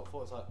scared. Fallout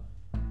 4, it's like,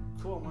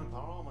 cool, I'm wearing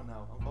power armor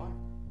now. I'm fine,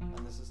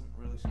 and this isn't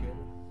really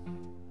scary.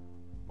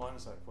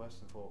 Minus that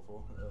quest in Fallout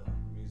 4,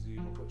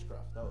 Museum of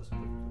Witchcraft. That was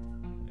pretty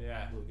cool.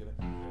 Yeah. Little gimmick.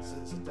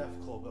 It's a death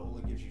club that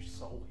only gives you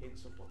subtle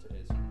hints of what it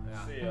is.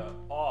 Yeah. See ya.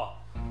 Oh.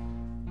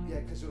 Yeah,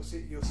 because you'll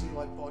see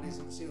like bodies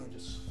in the ceiling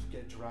just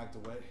get dragged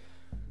away.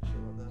 Shit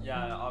like that.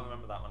 Yeah, I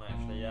remember that one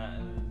actually. Yeah,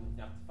 and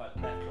you have to fight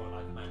the death door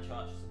like a man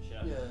charge or some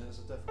shit. Yeah,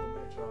 there's a death club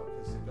matriarch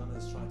because the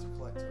gunner's trying to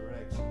collect her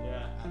eggs.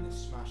 Yeah. And they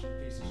smash in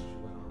pieces as she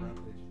went on a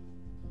rampage.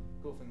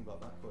 Cool thing about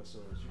that quest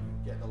though is you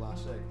can get the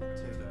last egg and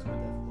take it to a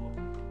death claw.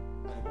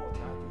 And it won't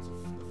attack, it's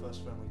the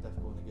first friendly death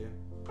claw in the game.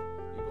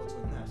 You go to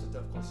a nest, the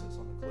death claw sits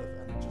on the cliff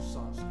and it just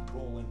starts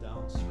rolling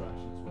down,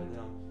 scratching its way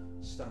down,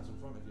 stands in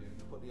front of you, and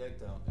you put the egg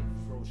down, it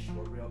throws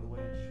shrubbery out the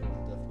way and shows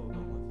the death claw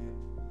going with you.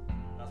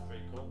 That's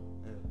pretty cool.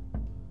 Yeah.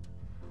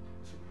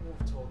 There should be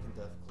more talking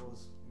death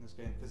claws in this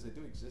game because they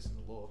do exist in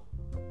the lore.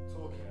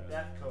 Talking Yeah.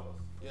 death claws.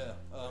 Yeah.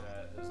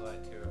 There's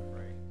like 2 or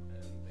 3.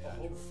 And the A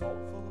whole actual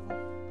vault full of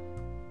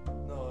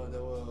them? No,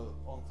 there were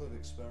Enclave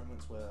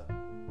experiments where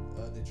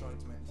they tried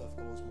to make the death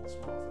claws more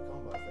smart for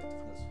combat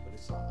effectiveness, but they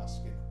started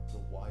asking the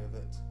why of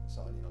it. They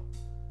started, go,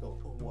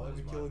 oh, why are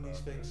we What's my killing these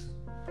purpose?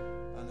 things?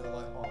 And they were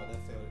like, oh,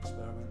 they're failed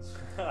experiments.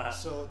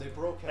 So they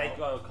broke out. They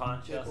go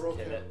conscious, kill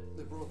it.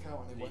 They broke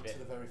out and they Leave went it. to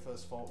the very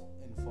first vault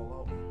in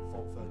Fallout,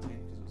 Vault 13,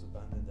 because it was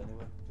abandoned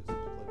anyway, because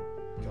it was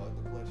like guarded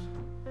the place.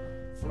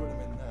 Threw them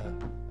in there,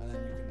 and then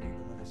you can meet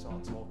them and they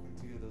start talking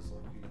to you. There's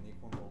like a unique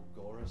one called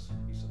Gorus.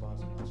 He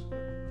survives a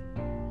massacre.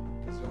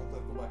 Because the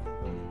Enclave go back in the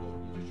building and go,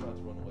 you just tried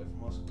to run away from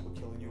us. We're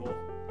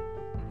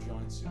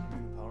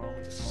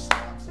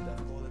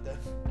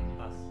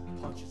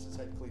punches his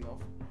head clean off.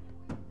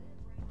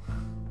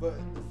 But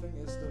the thing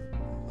is,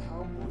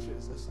 how bullshit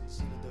is this?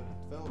 See the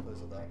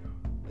developers of that.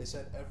 They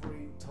said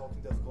every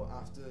talking difficult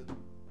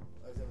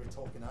every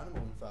talking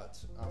animal, in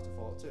fact, after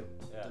Fallout 2.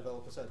 Yeah. The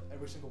developer said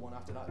every single one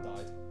after that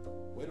died.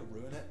 Way to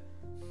ruin it.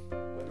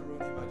 Way to ruin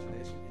the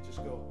imagination. You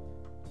just go,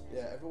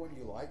 yeah, everyone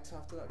you liked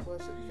after that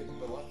quest, you think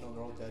they're like, no,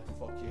 they're all dead.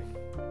 Fuck you.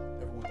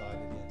 Everyone died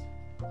in the end.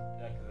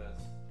 Yeah, because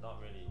there's not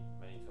really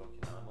many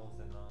talking animals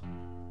in that.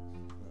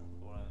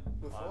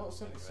 But Fallout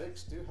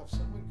 76 do have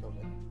something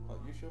coming. Like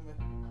you showed me.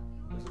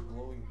 There's a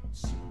glowing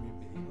supermoon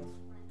behemoth.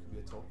 Could be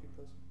a talking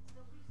person.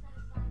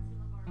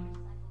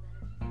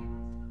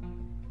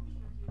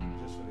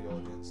 Just for the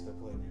audience, they're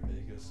playing New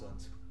Vegas, and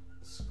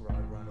the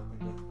scribe ran up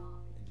in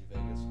New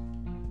Vegas,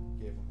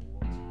 gave them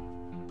awards.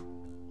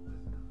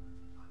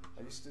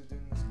 Are you still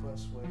doing this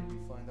quest where you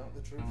find out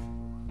the truth?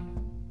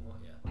 What?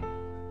 Yeah.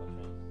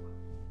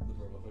 The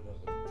Brotherhood of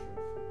the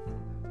truth.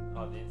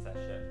 Oh, the incest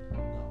shit. No.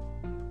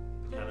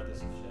 The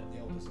cannabis elders, shit. the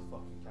elders are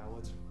fucking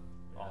cowards.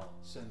 Oh.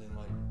 Sending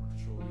like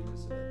patrol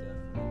units to their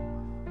death.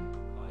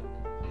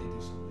 They do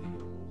some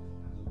legal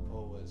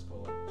loophole where it's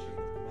called like chain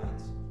of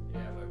commands.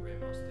 Yeah, but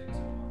Ramos takes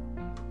over.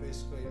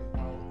 Basically,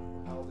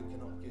 Alden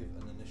cannot give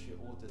an initiate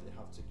order. They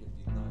have to give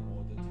the night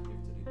order to give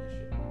to the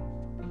initiate.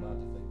 The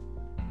latter thing.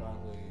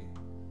 Apparently,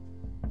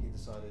 the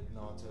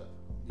elder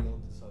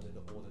decided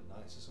to order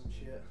knights or some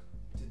shit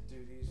to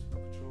do these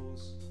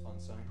patrols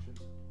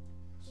unsanctioned.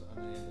 So, and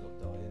they ended up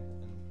dying,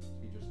 and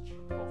he just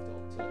coughed it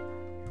up to,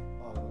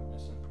 oh, they went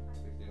missing.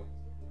 Big deal.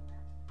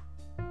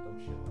 Dumb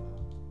shit like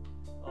that.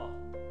 Oh,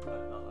 I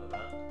did not know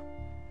that.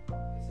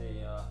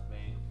 See, I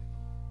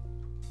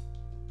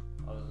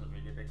wasn't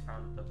really a big fan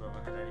of the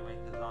Brotherhood anyway,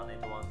 because aren't they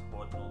the ones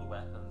hoarding all the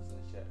weapons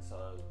and shit,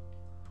 so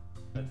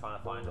they're trying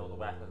to find all the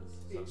weapons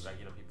so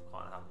regular people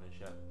can't have them and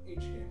shit.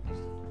 Each game has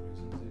different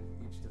reasons.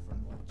 Each different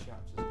like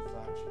chapters and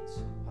factions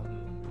have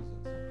different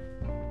reasons.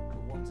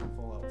 The ones in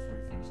Fallout 3,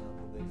 for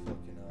example, they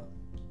fucking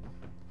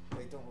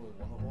they don't really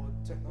want to hoard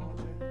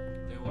technology.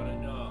 They want to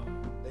know.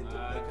 They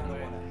kind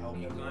of want to help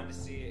You everyone. kind of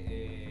see it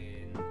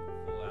in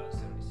Fallout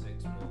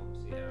 76 more.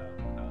 See how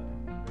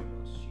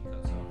Ramos, she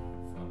cuts off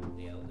from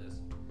the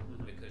elders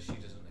because she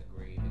doesn't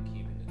agree that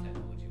keeping the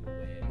technology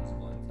away is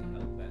going to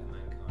help better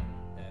mankind.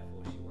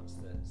 Therefore, she wants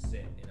to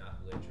sit in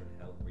Appalachia and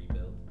help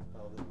rebuild.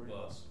 Oh, the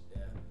Ramos.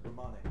 Yeah,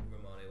 Romani.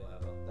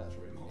 whatever. That's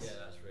Ramos. Yeah,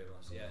 that's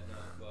Ramos. Yeah, no,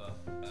 but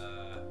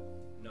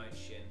Night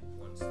Shin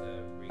wants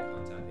to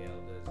recontact the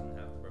elders and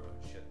have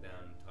Brotherhood shut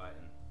down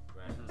Titan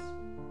ranks.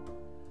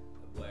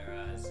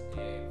 Whereas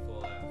in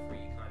Fallout 3,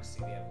 you kind of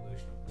see the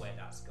evolution of where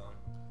that's gone,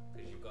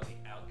 because you've got the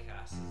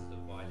Outcasts as a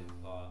divided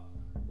part,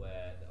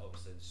 where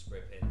obviously the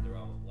Sprip in their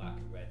armor black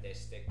and red, they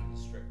stick to the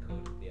strict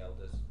code of the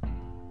elders.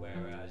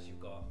 Whereas you've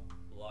got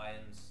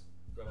Lions,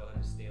 Brotherhood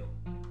of Steel.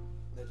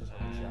 They're just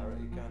like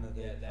charity kind of.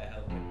 Yeah, they're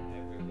helping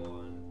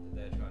everyone.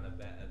 They're trying to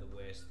better the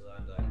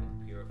wasteland, like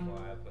with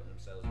Purifier, putting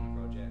themselves in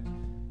projects.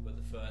 But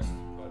the first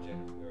project,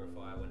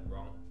 Purifier, went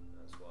wrong.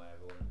 That's why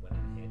everyone went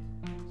and hid.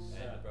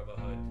 And the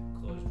Brotherhood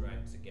closed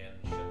ranks again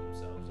and shut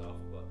themselves off.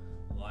 But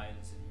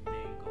Lions'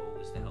 main goal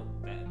is to help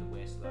better the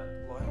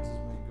wasteland. Lions'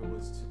 main goal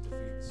is to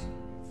defeat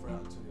the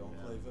threat to the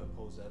Enclave that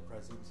oppose their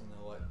presence, and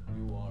they're like,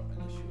 you are an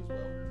issue as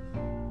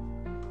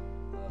well.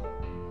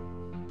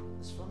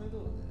 It's funny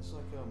though, it's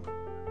like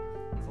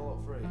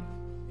Fallout 3, you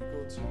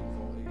go to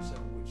Vault 87,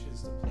 which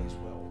is the place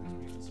where all these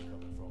mutants are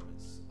coming from.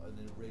 It's an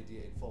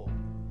irradiated vault.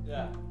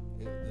 Yeah.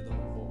 The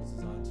whole vault was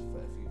designed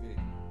for FEV.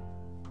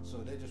 So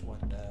they just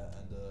went there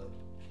and,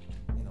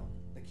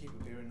 they keep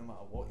appearing no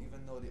matter what. Even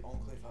though the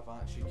Enclave have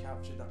actually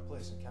captured that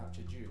place and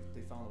captured you,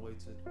 they found a way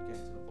to get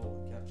into the vault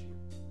and capture you.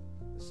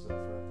 It's still a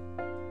threat.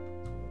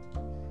 It's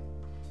weird.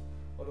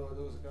 Although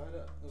there was a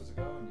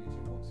guy on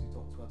YouTube once who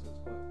talked about it, it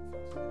was quite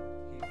fascinating.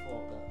 He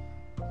thought that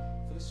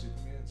for the super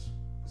mutants,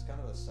 it's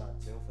kind of a sad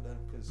tale for them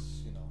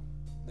because,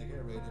 they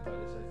get raided by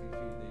this FEV,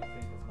 they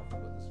think of nothing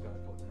but this guy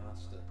called the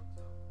Master.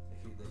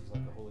 He's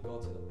like a holy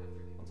god to them.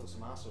 Until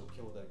some asshole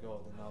killed their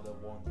god and now they're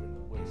wandering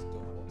the waste,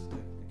 don't know what to do.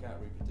 They can't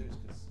reproduce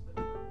because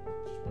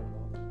just walking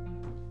on them.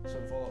 So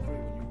in Fallout 3,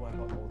 when you wipe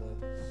out all the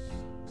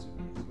super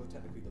mutants, you go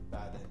technically the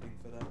bad ending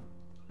for them.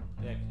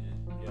 Yeah,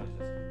 it's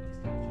just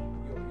extinction.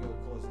 You're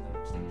causing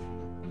their extinction.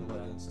 You're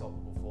like the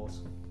unstoppable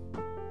force.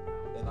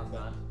 They're That's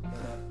mad.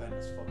 that bent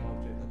as fuck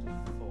object that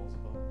just falls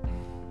apart.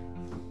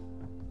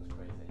 That's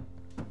crazy.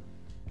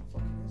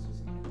 Fucking is,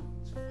 isn't it?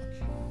 It's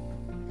fucking.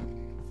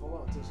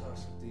 Fallout does have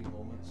some deep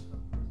moments.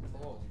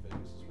 Fallout New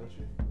Vegas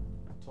especially.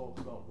 Talks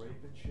about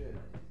rape and shit.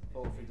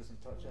 Fallout 3 doesn't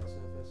touch that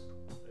surface.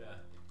 Yeah.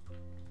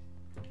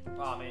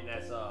 Well, I mean,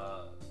 there's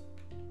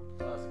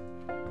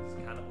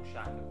Cannibal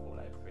Shack in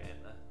Fallout 3,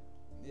 isn't there?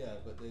 Yeah,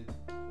 but they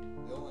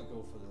only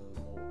go for the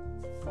more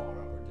far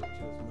out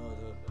ridiculous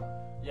murder.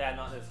 Yeah,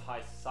 not this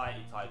high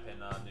society type in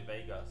New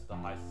Vegas, the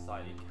high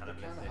society They kind of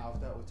cannibalistic. have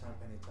that with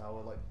Tenpenny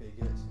Tower, like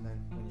bigots, and then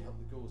when you help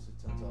the ghouls, it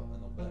turns out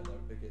they're not better,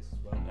 they're bigots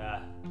as well.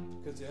 Yeah,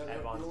 Because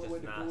everyone's just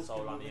an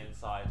asshole on the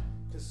inside.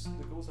 Because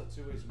the ghouls have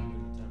two ways of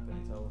moving in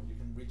Tenpenny Tower. You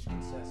can reach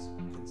consensus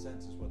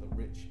where the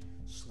rich,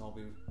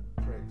 snobby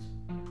pricks,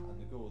 and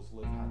the ghouls ghouls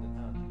live hand in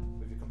hand.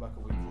 But if you come back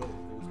a week later,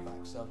 the ghouls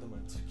backstabbed them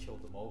and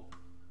killed them all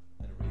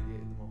and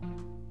irradiated them all.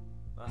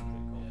 That's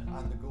pretty cool. Yeah.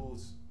 And the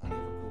ghouls, and the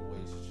other ghoul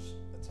ways is just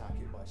attack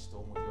it by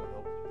storm with your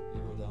help. You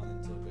go down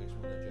into the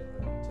basement of the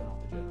generator, turn off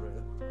the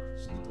generator,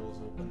 so the doors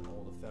open,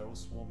 all the ferals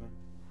swarm in.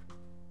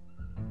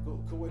 Cool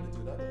way to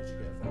do that though is you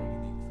get a feral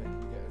unique thing.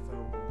 You get a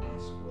feral ghoul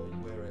mask where you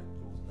wear it,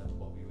 ghouls will never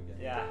bother you again.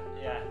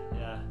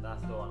 Yeah,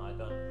 that's the one. I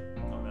don't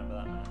remember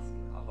that mask.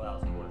 I thought that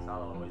was cool as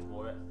hell. I always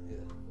wore it.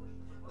 Yeah.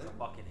 I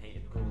fucking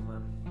hated ghouls,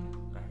 man.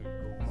 I hate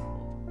ghouls.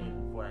 In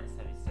Fallout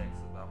 76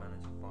 as well, man.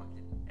 It's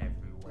fucking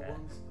everywhere.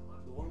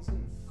 The ones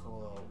in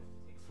Fallout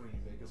 3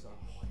 New Vegas are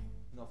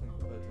nothing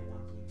compared to the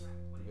ones in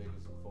New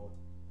Vegas and 4.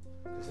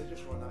 Because they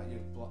just run at you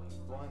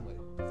blindly.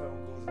 Feral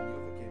ghouls in the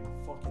other game are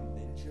fucking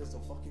ninjas.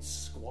 They'll fucking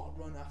squat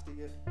run after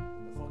you.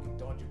 They'll fucking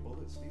dodge your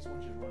bullets. These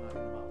ones just run at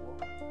you no matter what.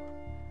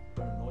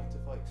 They're annoying to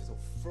fight because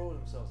they'll throw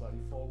themselves at you,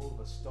 fall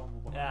over,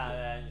 stumble behind you.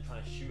 Yeah, and you're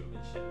trying to shoot them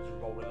and shit, and just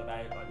rolling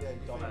about like Yeah,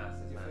 you dumbasses,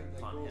 think man.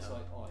 the Can't hit ghouls 'em.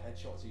 like, oh,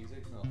 headshot's easy?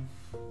 No.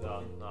 No.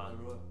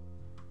 Everywhere.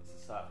 It's a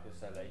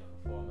circus LA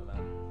performer,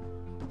 man.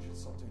 I should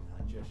stop doing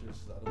hand gestures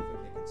so that I don't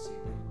think they can see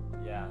me.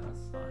 Yeah,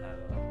 that's not how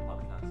a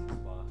podcast is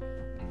about.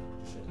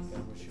 Just show the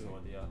camera, It's show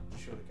audio.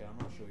 Just show the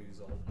camera, show you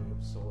all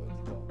boobs, sorted,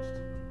 doxed.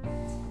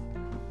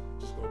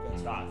 Just go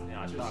against That's,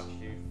 yeah, just dark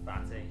shoe,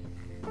 fatty.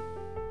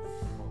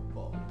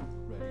 bottom,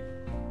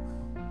 ready.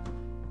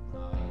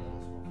 That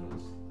was one of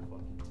those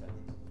fucking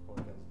tenants of the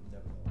podcast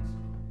never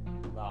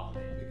knows. Well,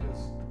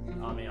 Because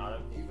I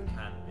don't think you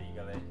can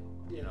legally,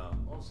 you know.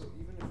 Also,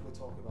 even if we're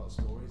talking about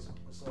stories,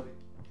 it's like,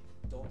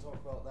 don't talk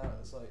about that.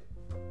 It's like,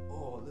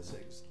 oh, this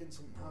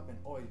incident happened.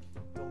 Oh,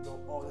 don't go,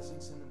 oh, this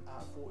incident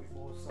at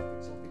 44,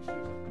 something shoots.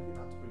 You didn't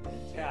have to bring it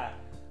into it. Yeah.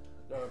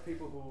 There are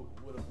people who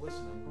would have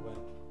listened and went,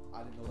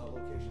 I didn't know that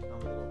location, I'm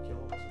gonna go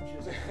kill him or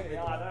some shit.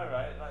 Yeah, I know,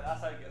 right? Like,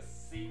 that's how you get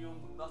serial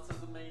nutters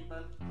of me,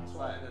 man. It's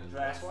why- like an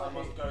address, that's why I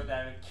must I go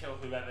there and kill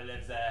whoever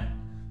lives there.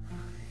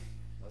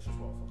 That's just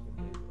what I fucking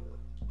hate about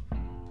it.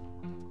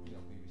 You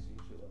know, BBC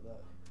and shit like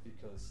that.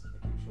 Because they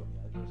keep showing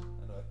the address.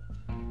 And I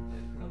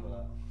didn't remember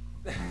that.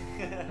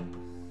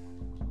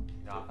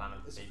 No, I found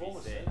It's the a form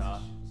of BBC,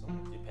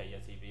 censorship. you pay your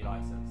TV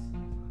license.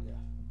 Yeah.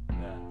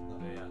 Yeah, No.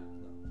 do ya?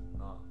 No.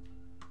 No.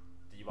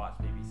 Do you watch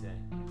BBC?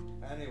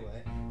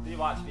 Anyway. Do you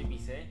watch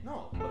BBC?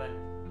 No. Well then,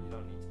 you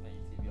don't need to pay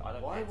your TV. I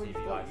don't Why pay a would TV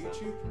you got license.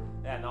 YouTube?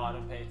 Yeah, no, I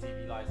don't pay a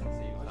TV license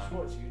either. I just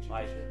watch YouTube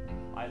Like, shit.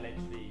 I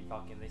literally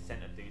fucking, they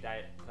sent a dude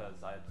out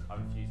because I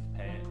refused to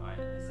pay it, right?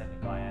 And they sent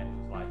a guy out who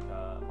was like,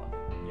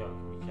 fucking, yo,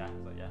 can we chat? I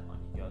was like, yeah, on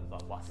you go. I was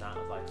like, what's that? I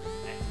was like,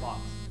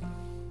 Xbox.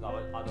 So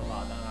I don't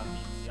have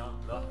BBC on.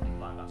 Look,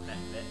 like, I've got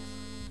Netflix,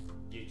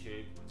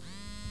 YouTube,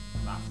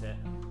 that's it.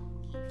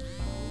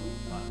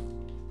 Like,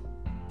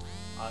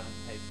 I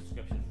didn't pay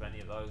subscription for any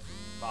of those.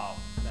 Well,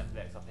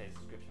 Netflix, I paid a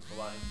subscription for,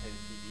 but I didn't pay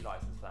the TV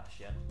license for that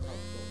shit. Oh,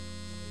 cool.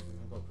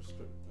 We've got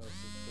subscription to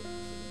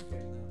the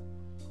game now.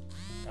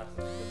 That's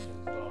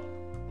subscriptions, but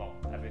well,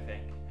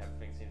 everything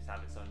seems to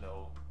have its own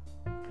little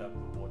club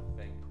reward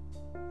thing.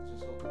 It's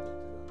just hope they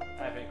don't do that.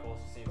 Everything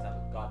also seems to have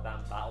a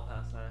goddamn battle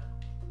pass now.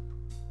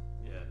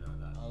 Yeah, no,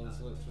 that. I was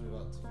literally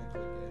about to think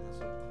of a game. I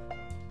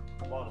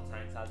said, World of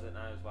Tanks has it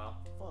now as well.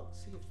 fuck,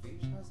 Sea of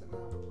Thieves has it now?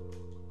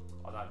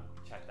 I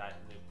checked out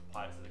the new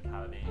Pirates of the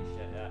Caribbean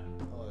shit, yeah.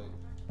 Oh, it's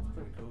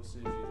pretty cool. See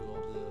if you do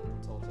all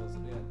the tall tales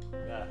at the end.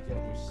 Yeah. You get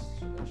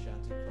a new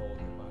shanty called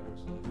the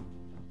Pirates Life.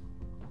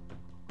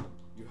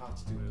 You have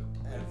to do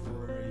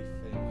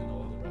everything in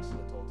all the rest of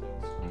the tall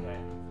tales. Okay.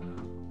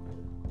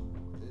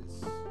 It's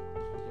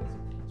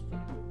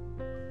pretty cool.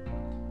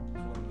 It's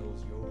one of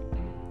those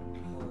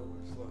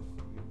Pirates Life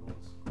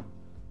vehicles.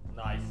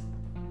 Nice.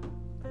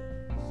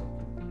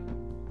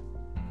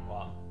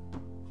 What?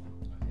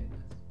 I hate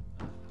this.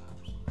 I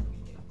absolutely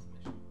hate this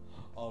mission.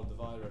 Oh, the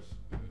virus.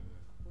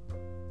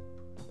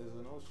 There's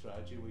an old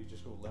strategy where you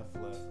just go left,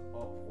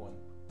 up one,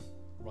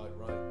 right,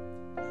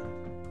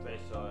 and Pretty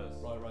sure it's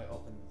right,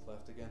 up and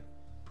left again.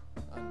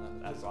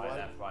 And left,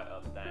 right,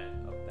 up,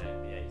 down,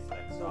 B8,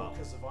 select, No, start.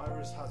 because the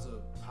virus has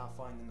a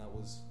pathfinding that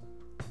was,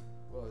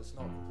 well, it's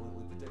not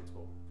completely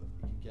predictable, but you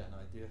can get an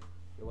idea.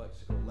 You'll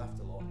actually go left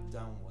a lot,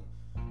 down one,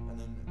 and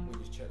then when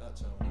you check that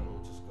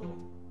terminal, it'll just go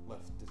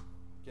left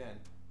again,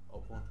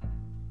 up one.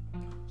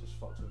 Just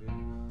fucks with you.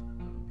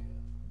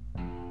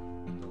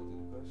 Don't do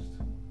the quest.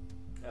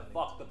 Yeah,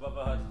 fuck the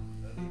Brotherhood.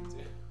 I need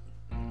to.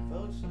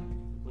 Fellowship.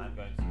 I'm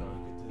going to go.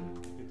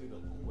 You could do the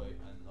long way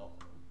and not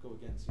go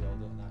against the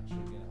other and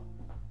actually,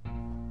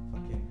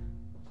 fucking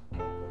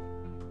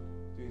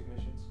do his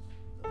missions.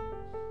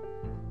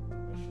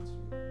 Missions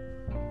for you.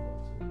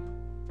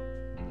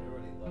 They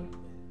already like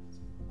me.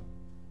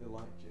 They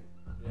like you.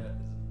 Yeah,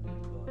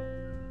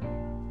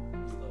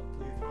 it's a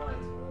bit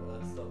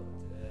like stuff.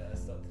 I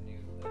stopped the new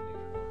course.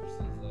 It's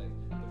like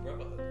the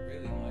Brotherhood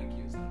really like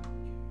you. It's like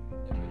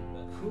you never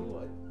met them.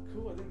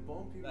 Cool. I didn't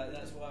bomb people.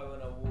 That's why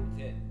when I walked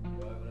into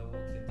the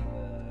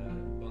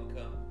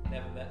bunker,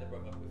 never met the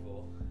Brotherhood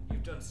before.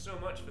 You've done so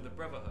much for the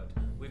Brotherhood.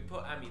 We've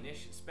put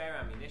spare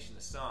ammunition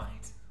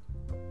aside.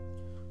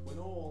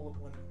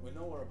 we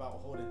know we're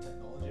about holding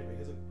technology, but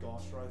here's a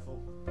Gauss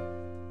rifle.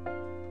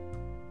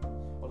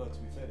 Although to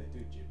be fair, they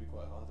do jibby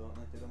quite hard, don't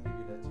they? They don't give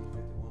you their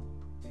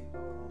T51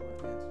 power armor at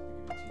the end,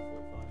 they give you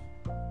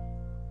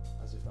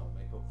T45. As if that'll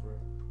make up for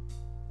it.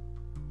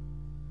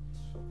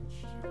 It's fucking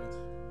stupid.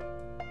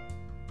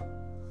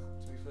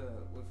 To be fair,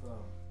 with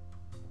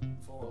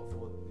Fallout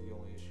 4, the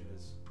only issue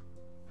is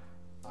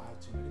I have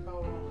too many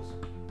power armors.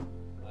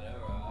 I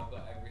know, right? I've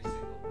got every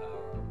single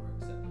power armor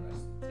except the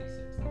rest of the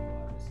T65.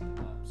 It's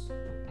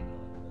absolutely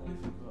What do you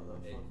think about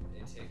that?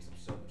 It takes up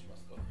so much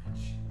muscle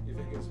mass. You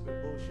think it's a bit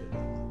bullshit that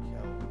like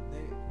how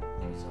Nate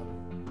knows how to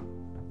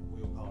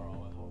wheel power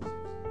armor, obviously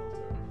he was in the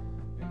military.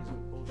 You think it's a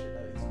bit bullshit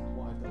that it's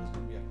why there's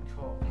going to be a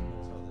cop who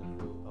knows how to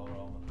wheel power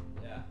armor.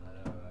 Yeah, I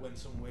know, right? When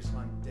some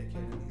wasteland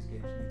dickhead in these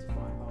games need to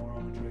find power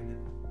armor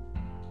training.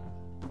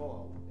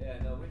 Fallout.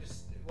 Yeah, no, we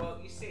just. Well,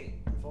 you see,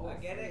 Fallout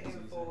I get it 4 is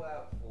in easy.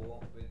 Fallout 4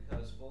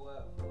 because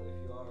Fallout 4, if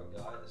you are a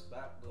guy that's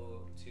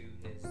backdoor to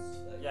his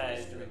Yeah,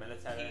 he's in history, the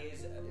military. he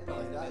is Yeah, no,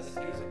 like that's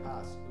military. he's a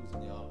pass who's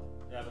in the army.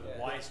 Yeah, but the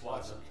Yeah, wife His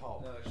wife's wasn't. a cop.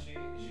 No, she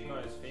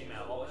was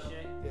female. What was she?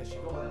 Yeah, she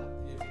got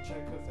if you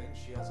check her thing,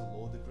 she has a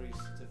law degree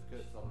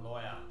certificate. She's a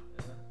lawyer.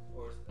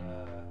 Or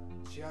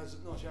She has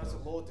a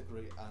law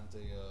degree and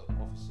a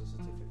officer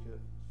certificate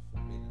for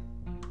being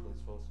in the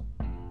police force.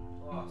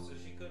 oh, so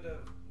she could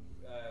have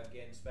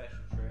gained special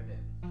training.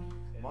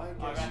 My I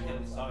guess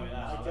reckon was- so, yeah.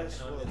 my I guess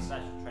reckon was- with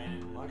special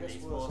training in my the guess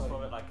police was force like-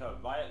 for it,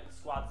 like riot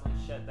squads and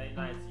shit, they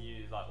know to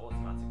use like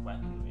automatic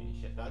weaponry and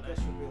shit, I don't guess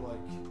they? would be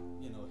like,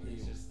 you know,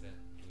 He's he. just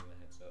give him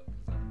a heads up.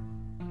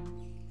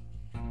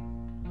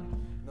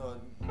 No,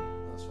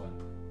 that's fine.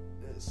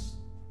 It's.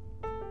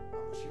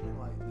 I'm assuming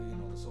like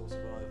the Soul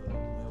Survivor, the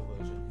male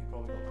version. He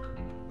probably got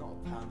not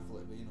a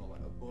pamphlet, but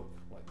like a book.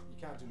 Like you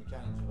can't do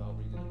mechanics without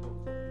reading a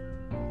book.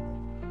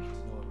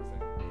 To know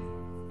everything.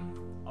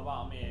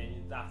 I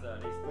mean, you'd have to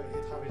at least But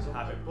he'd have his own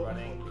have like, it book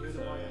running, club. He'd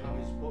so- have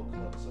his book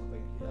club,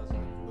 something he has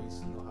like ways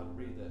to know how to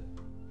read it.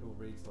 He'll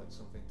read like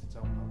something to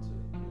tell him how to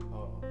do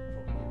power.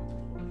 Probably able to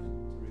his wife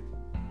to read.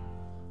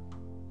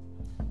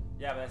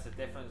 Yeah, but there's a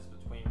difference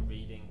between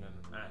reading and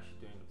actually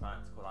doing the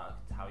practical. Like, I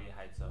could tell you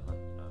how to, like,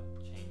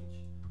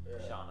 change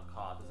shit on a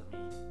car. Doesn't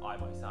mean I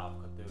myself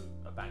could do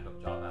a banged up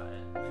job at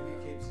it. Maybe he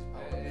keeps his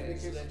power. Maybe he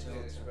It's keeps his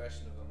literally military. the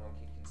expression of a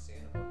monkey can see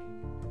and a monkey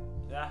can do.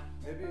 Yeah,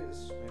 Maybe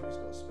he's got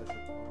a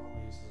special power armor.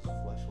 He uses a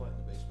flashlight in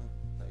the basement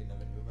that he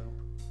never knew about.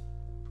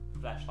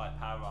 flashlight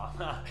power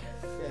armor.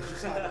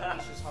 Yeah,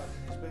 it's just hiding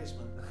in his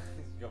basement.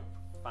 He's got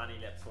fanny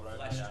lips all over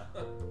Flesh there.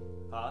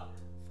 Huh?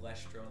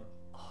 Flesh drawn.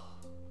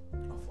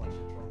 A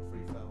Flashatron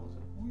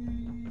 3000.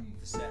 Whee!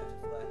 Deceptive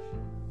flesh.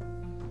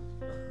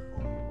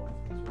 Oh, my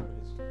wife knows where it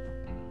is.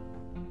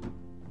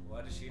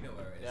 Why does she know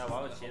where it is? Yeah,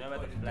 why would That's she the know whole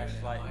where the point of doing it,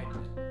 flashlight- hiding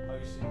it. Oh,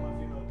 you see my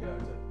female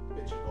character?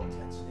 Bitch has got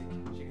 10 sneak.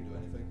 She can do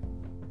anything.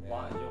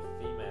 What? You're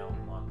female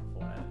on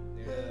Fortnite.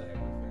 Yeah.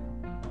 Everything.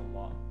 On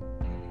what?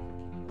 Anything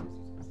he plays, he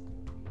tends to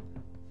do.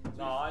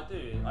 No, I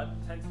do. I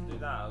tend to do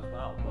that as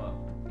well, but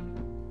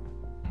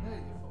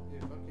Yeah, you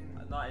fucking.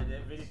 no,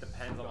 it really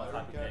depends on what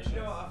type of game. Do you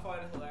know what I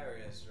find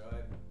hilarious,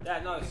 right?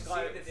 Yeah, no, you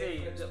Sky.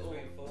 see the difference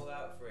between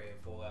Fallout 3 and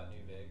Fallout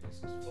New Vegas.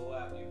 Because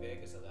Fallout New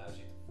Vegas allows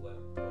you to flirt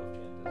with both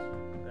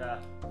genders.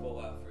 Yeah,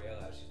 Fallout 3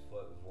 allows you to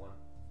flirt with one.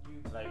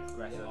 very The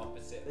progressive.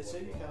 opposite. They say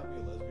you can't be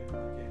a lesbian in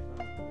that game.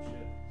 That's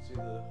bullshit. See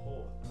the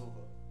whore,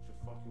 Nova.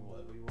 She'll fuck you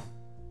whatever you want.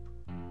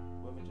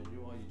 Whatever gender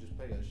you are, you just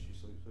pay her. She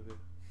sleeps with you.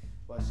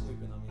 By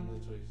sleeping, I mean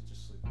literally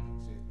just sleeping.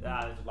 See,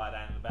 Yeah, they just lie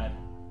down in the bed.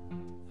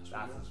 what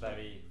That's you just want.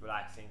 very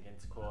relaxing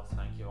intercourse.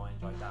 Thank you. I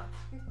enjoyed that.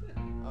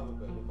 I have a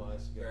bit of a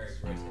bias Very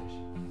against. British.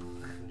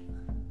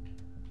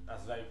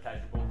 That's very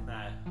pleasurable.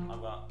 Now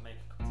I've got to make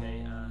a cup of tea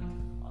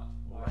and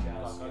I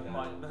shall see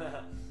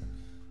that.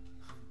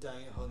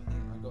 Dang it, honey!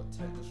 I got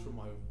tetanus from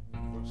my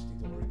rusty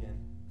door again.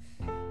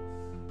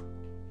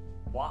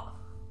 What?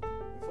 In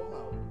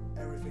Fallout,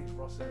 everything's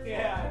rusty. in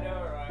Yeah, I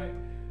Fallout. know, right?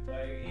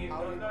 Like,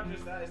 How do you- not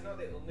just that, it's not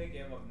the only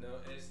game I've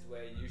noticed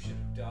where you should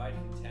have died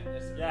from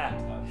tetanus. Yeah.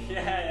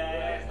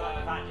 Yeah. It's not the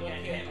Like, fact you're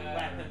look getting hit with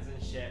at, weapons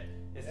and shit.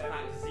 It's the yeah,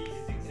 fact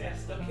diseases Yeah,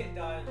 exist. look at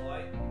Dying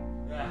Light.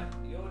 Yeah.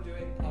 You're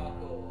doing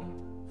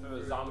parkour Through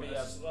a zombie.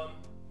 a slum,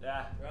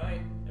 Yeah.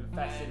 right?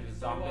 Infested And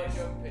with you are zombies.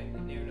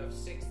 jumping near enough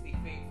 60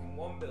 feet from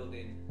one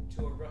building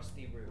to a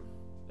rusty roof.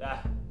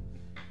 Yeah.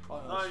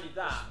 Oh, no, Not only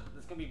that,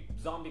 there's gonna be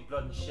zombie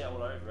blood and shit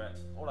all over it.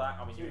 All of that.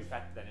 I mean, you're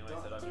infected anyway,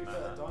 so don't To be be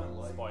fair, mad. Dying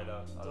Light- Spoiler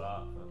alert.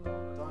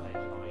 Dying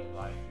Light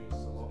Like, issues a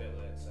It's a lot. bit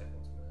late,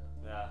 second to me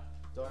now. yeah.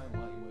 Dying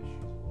Light you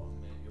issues a lot,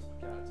 mate. Your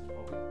character's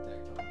probably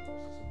decked out in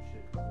or some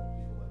shit because what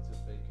people like to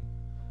think.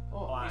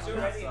 Oh, He's and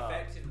already that's,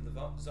 infected with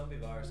the zombie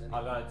virus I'm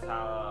anyway. gonna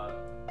tell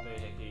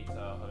Doohickey to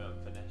hurry up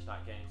and finish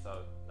that game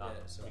so that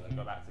Yeah, so we can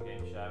go back to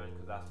game sharing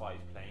because that's why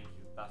he's playing.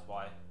 That's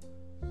why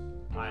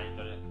I ain't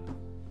done it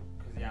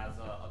because he has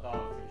a dog.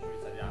 I'm pretty sure he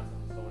said he has to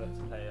install it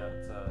to play it.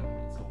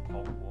 It's all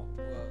Cold War.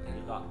 Well,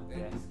 He got the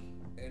disc.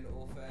 in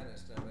all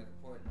fairness, can I make a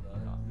point? He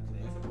Right? got the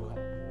disc Make a Cold point.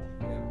 War.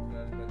 Yeah, but can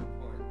I just make a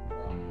point?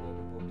 We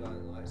bought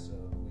Dying Light so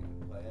we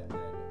can play it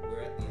and we're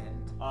at the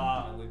end.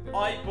 and we've been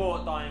I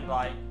bought Dying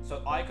Light so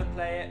So I could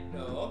play it.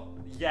 No.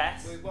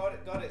 Yes. We got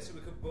it so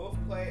we could both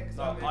play it. 'Cause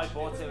No, I mentioned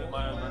bought was it with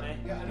my own multiplayer. money.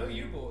 Yeah, I know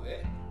you bought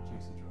it.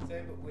 Juicy drop.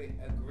 Same, but we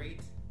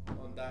agreed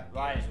on that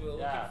Right. game. So we were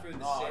Yeah. looking through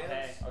the Oh,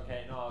 sales.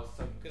 okay. No, I was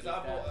so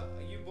Because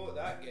confused you bought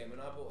that game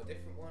and I bought a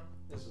different one.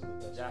 This is the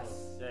best there. part.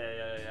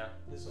 Yes. Yeah.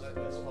 This is the Like,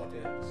 best what fucking we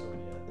did. episode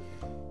yet.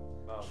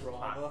 Well,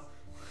 Drama.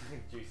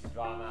 Juicy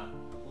drama.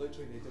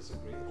 Literally, they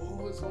disagree.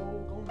 Oh, it's all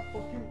gone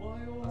fucking I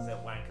wild.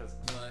 said wankers.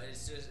 No,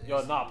 it's just.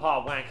 You're not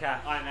part of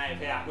wanker. I'm out of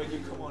here. When you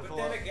come on But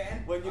Fallout, then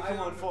again, when you I come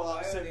on own- Fallout I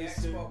own the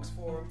 76, Xbox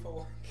forum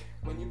for.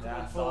 when you come Yeah,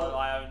 on so Fallout,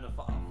 I own the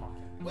fuck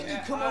it. when Yeah,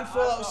 you come I- on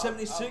Fallout I've got-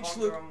 76, I've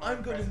look, got my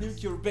I'm gonna presents.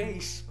 nuke your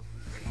base.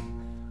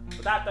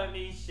 But that don't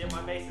mean shit.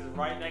 My base is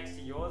right next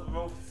to yours. We're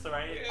all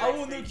surrounded Yeah. I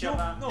will next to nuke each your.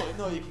 other.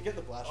 No, you can get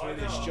the blast Oh, rate.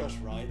 no. It's just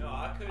right. No,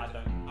 I could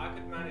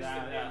manage Yeah,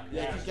 to nuke. yeah.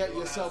 Yeah, you just can get your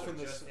yourself house in or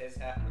this- just his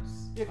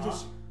house. Yeah,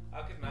 because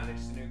I could manage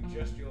to nuke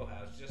just your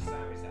house, just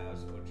Sammy's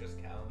house, or just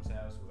Callum's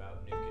house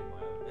without nuking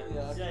my own.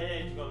 yeah,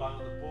 Yeah, you go along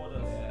with the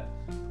borders. Yeah.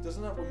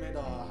 doesn't that what made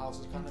our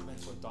houses kind of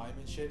into a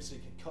diamond shape, so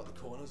you can cut the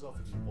corners off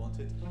if you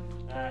wanted?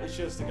 Uh, It's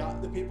just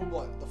the people were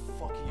like, the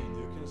fuck are you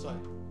nuking? It's like,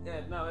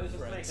 yeah, no, it was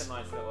just Friends. make a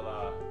nice little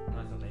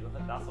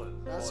neighborhood. That's what it's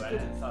That's for, good.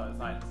 isn't it? So it's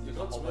like You there's a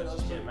got whole to bunch admit, of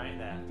that's shit good. around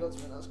there. you got to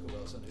admit that's good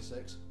about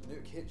 76.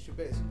 Nuke hits your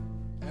base.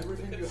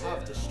 Everything could you say have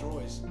that.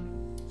 destroys.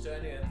 So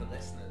any of the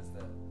listeners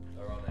that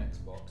are on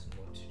Xbox and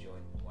want to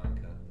join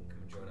Wanker and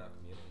come and join our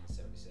community in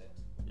 76.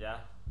 Yeah,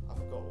 I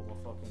forgot what my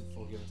fucking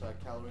full give attack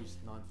calories,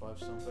 9.5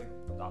 something.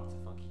 Dr.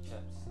 Funky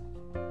Chips.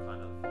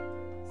 Kind of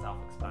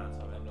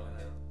self-explanatory. I'm not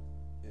here.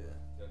 Yeah.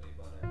 Don't need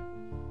one now.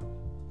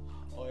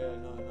 Oh yeah,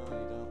 no, you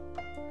don't. Not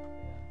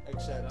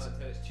Except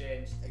until it's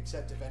changed.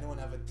 if anyone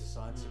ever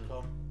decides to Mm.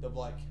 come, they'll be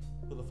like,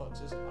 who the fuck's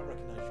this? I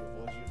recognise your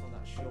voice, you're from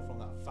that show, from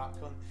that fat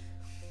cunt.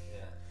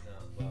 Yeah,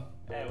 no,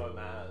 but It won't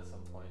matter at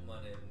some point. my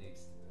name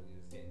needs is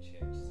getting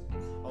changed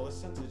since. I was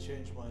sent to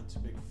change mine to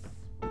big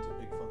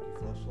funky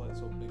flashlights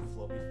or big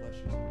floppy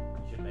flashes.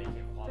 You should make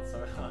it Juan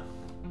Solo.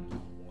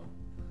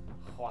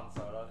 Juan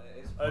Solo. It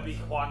is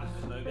Obi-Wan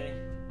Kenobi.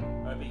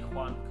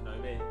 Obi-Wan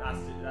Kenobi. That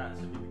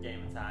should be the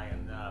game tag,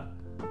 and the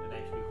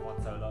name should be Juan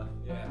Solo.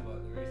 Yeah, but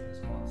the reason it's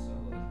Juan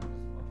Solo is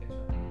because of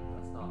my picture.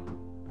 That's not.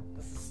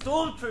 That's a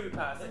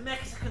stormtrooper. It's a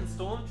Mexican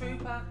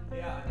stormtrooper.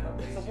 Yeah, I know.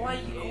 But So he's why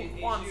using- you call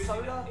he's Juan using-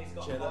 Solo? He's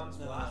got Jedi- Juan's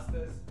no.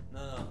 blasters.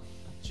 No.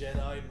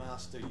 Jedi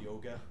Master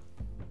Yoga.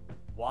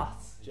 What?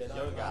 Jedi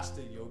Yoga.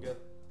 Master Yoga.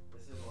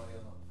 This is why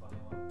you're not the funny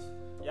one.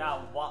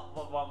 Yeah. What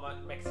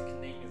Mexican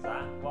name is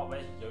that?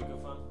 Where's yoga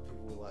from?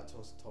 People with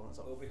lactose intolerance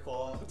are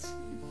Obi-Wan. fucked. I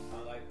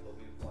like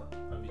Obi-Wan.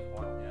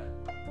 Obi-Wan. Yeah.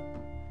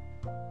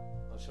 I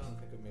was trying to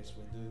think of Mace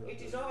Windu. It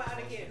is over,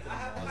 Anakin. I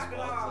have Nice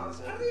Haggar. parts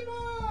in it.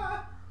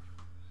 Arriba!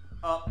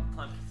 Up.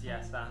 Time for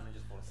siesta. And I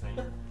just want to say.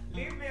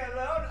 Leave me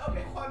alone,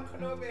 Obi-Wan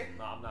Kenobi.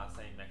 No, I'm not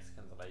saying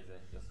Mexicans are lazy.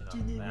 Just they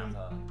have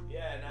to.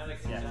 Yeah, and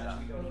Anakin's Yeah.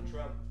 actually Donald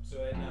Trump.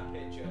 So in that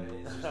picture,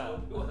 it's just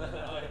Obi-Wan in the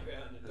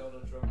background and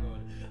Donald Trump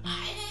going, I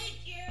hate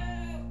you!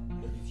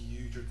 He's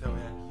huge, I tell you,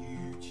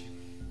 huge.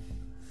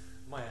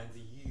 My hands are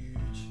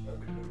huge.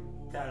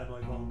 Down my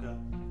bunker.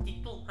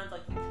 People, hands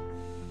like.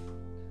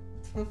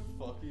 The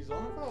fuck he's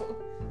on about?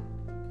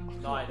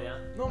 No idea.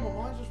 No, my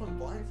mind just went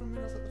blank for a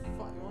minute. I was like, the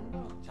fuck you on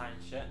about?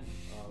 Chatting shit.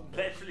 Oh,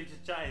 okay. Literally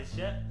just chatting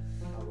shit.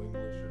 How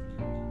English reviews, if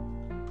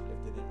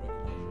they didn't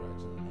recognise your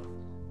accent enough.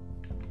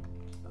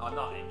 I'm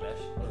not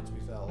English. But to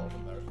be fair, a lot of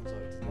Americans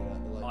like to do that.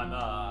 They're like, I'm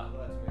I'd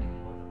like to make a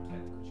point on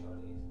technical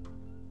Chinese.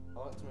 I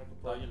like to make a No,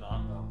 point. you're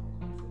not. Oh,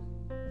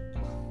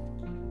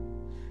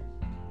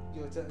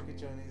 You're technically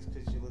Chinese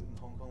because you lived in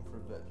Hong Kong for a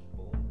bit.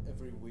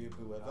 Every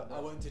weeaboo ever. No. I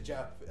went to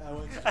Japan.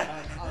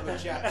 I'm a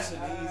Japanese.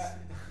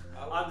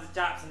 I'm the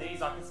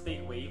Japanese, I can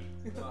speak weeb.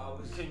 No, I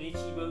was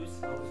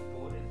Konichiwos.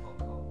 born in Hong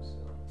Kong, so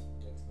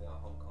makes me a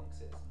Hong Kong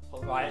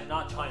citizen. Right,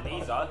 not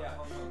Chinese though. Yeah,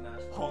 Hong Kong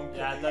national. Hong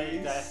Yeah, don't you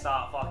Kongese. dare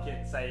start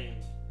fucking saying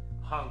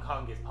Hong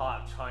Kong is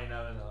part of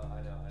China and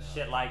I know.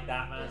 shit like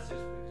that, man. It's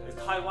just because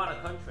Is Taiwan a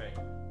country?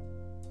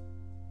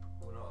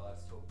 We're not allowed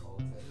to talk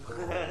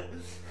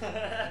politics.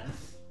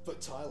 But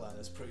Thailand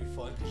is pretty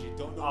fun because you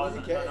don't know Oh, where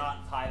you're getting.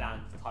 not Thailand,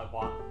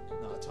 Taiwan.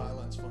 No,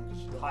 Thailand's fun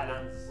because you don't.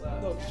 Thailand's.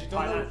 No, because you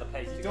don't Thailand's know. the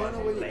place You to don't go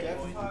know where to you're play.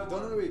 getting. You don't know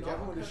where you're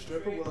getting with a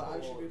stripper. Will it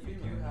actually be a You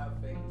do female? have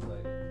things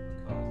like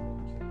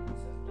cars that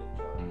says Big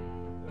China.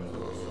 There's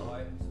also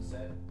items that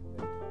said Big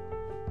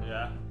China.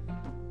 Yeah.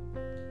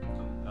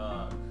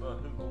 But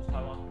who rules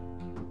Taiwan?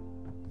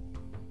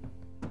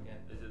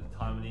 Again, Is it the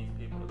Taiwanese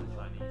people or the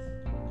Chinese?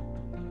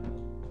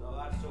 no,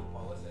 that's still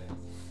politics.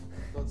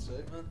 God's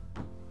sake, man.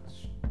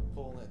 Just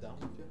pulling it down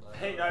with you.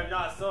 Hey, no, you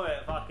not saw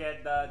it.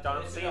 Fucking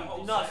John This is a Cena. whole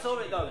You not section saw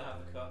it you're though. gonna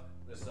have to cut.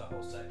 This is a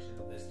whole section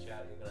of this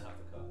chat you're gonna have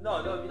to cut.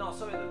 No, you not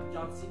saw it. The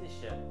John Cena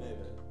shit.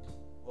 Maybe.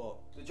 What?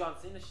 The John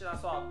Cena shit.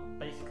 That's what I'm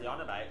basically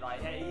on about.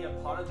 Like, hey, he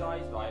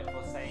apologized, right,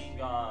 for saying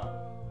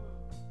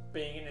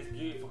being in this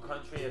beautiful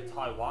country of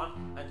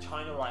Taiwan and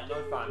China, right? No,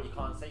 fam, you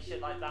can't say shit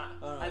like that.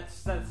 Alright.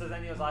 And so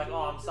then he was like,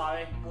 oh, I'm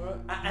sorry. Alright.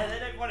 And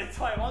then everyone in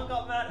Taiwan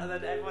got mad, and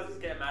then everyone's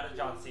just getting mad at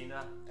John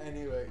Cena.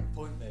 Anyway,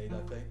 point made, I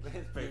think.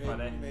 It's pretty You made-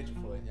 funny. You made your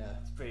point, yeah.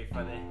 It's pretty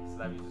funny.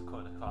 Celebrity just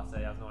cutting across.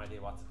 He has no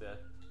idea what to do.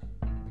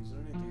 Is there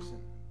any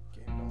decent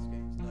Game Pass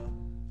games now?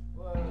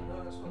 Well,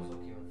 no, that's what I was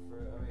looking for.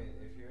 I mean,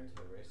 if you're into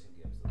the racing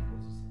games, of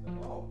course it's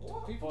about. Oh,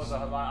 what? Forza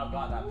Horizon, I've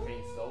got that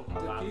pre-installed.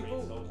 I've Do got that people-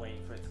 pre-installed,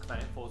 waiting for it to come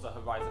out. Forza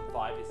Horizon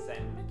 5 is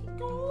saying, make it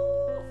go.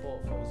 I thought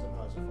Forza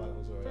Horizon 5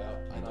 was already out.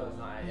 I No, don't it's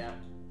not out yet.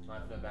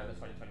 9th of November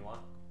 2021.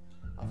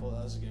 I thought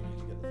that was a game where you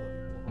could get the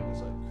fucking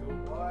It's like, cool.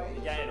 Why?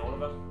 You're getting all of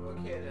them.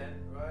 Okay then,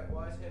 right?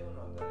 Why is Halo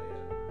not there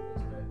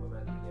yet? We're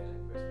meant to be getting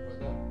it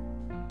Christmas.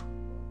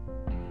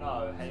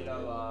 No,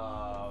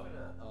 Halo,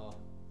 Infinite. Oh.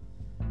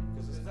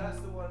 Because that's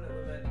the one that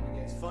we're meant to be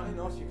getting. It's funny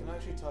enough, you can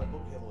actually type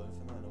up Halo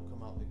Infinite and it'll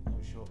come out,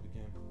 it'll show up the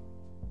game.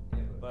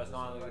 Yeah, but it's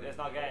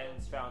not getting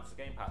straight onto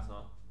Game Pass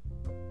now.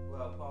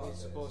 Well, part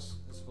It's of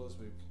supposed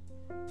to be.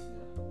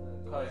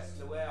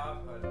 the way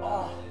I've heard Oh,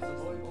 about it is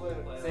it's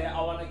multiplayer. See,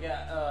 I want to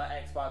get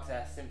Xbox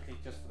S simply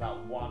just for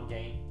that one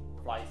game,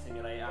 Flight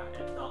Simulator.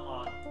 It's not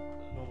on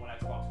normal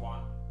Xbox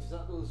One. Is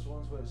that those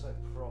ones where it's like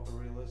proper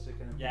realistic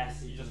and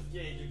Yes, you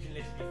can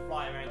literally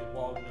fly around the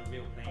world in a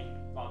real plane.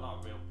 Well,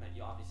 not a real plane.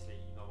 You obviously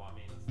you know what I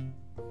mean.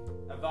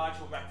 It's a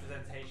virtual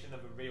representation of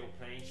a real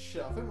plane.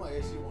 Shit, I think my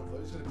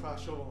AC-130 is going to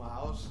crash over my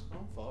house.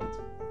 I'm fucked.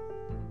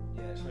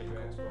 Yeah, Pretty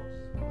your cool. Xbox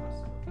is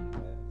faster.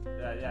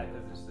 Yeah,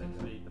 because it's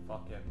literally the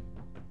fucking.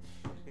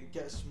 It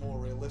gets more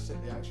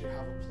realistic. They actually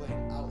have a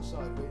plane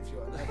outside waiting for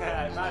you, and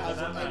Yeah, it imagine has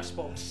that, an man.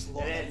 Xbox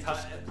slot It that is you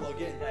just tight.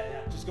 plug in. Yeah.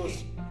 It just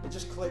goes. It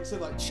just clicks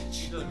it like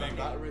the main looking-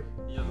 battery.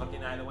 You're just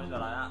looking out the window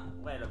like that.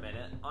 Wait a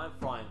minute, I'm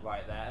flying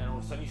right there, and all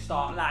of a sudden you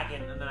start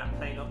lagging, and then that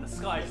plane up the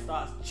sky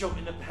starts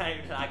jumping about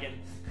lagging.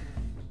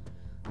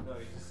 No,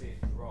 you just see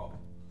it drop.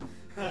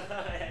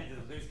 And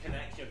just lose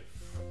connection.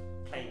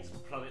 Planes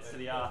plummets to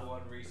the earth.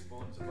 One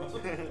respawns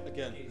above.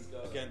 Again, Keeps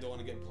going. don't want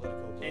to get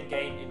political. but- In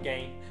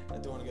game. I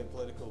don't want to get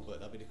political, but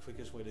that'd be the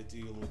quickest way to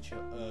deal with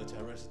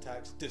terrorist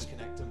attacks.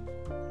 Disconnect them.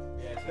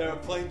 Yeah, Their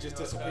plane just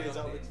turn disappears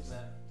off out. the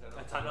internet,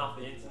 And turn off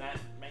the internet,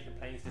 make the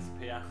planes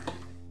disappear.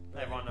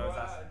 Everyone knows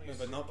that's. No,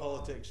 but not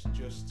politics,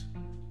 just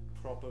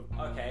proper.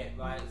 Okay,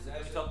 right, so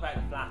let's talk about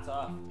the flat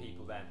earth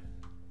people then.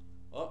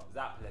 Oh, Is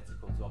that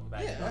political to talk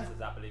about? Yeah. Does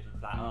that believe in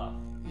flat earth?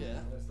 yeah.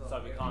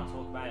 So we can't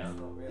talk about it.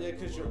 Yeah,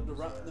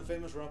 because the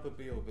famous rapper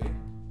B.O.B.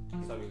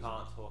 So we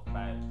can't talk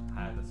about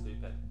how they're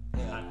stupid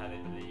Yeah. and how they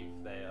believe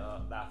they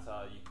are that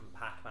you can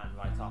Pac-Man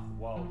right off the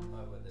world.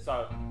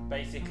 So, So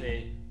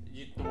basically,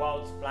 the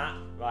world's flat,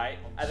 right?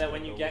 And then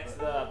when you get to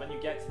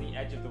the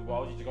edge of the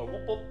world, you just go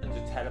whoop whoop and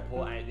just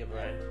teleport out the other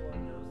end.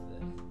 everyone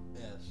knows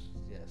this.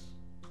 Yes.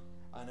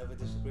 I never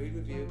disagreed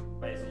with you.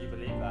 Basically, you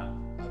believe that,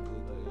 I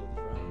believe that the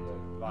earth is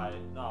round.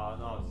 right?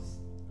 No, it's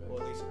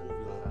Or at least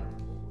ovular.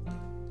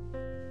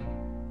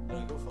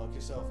 And go fuck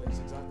yourself. It's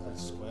exactly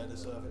square the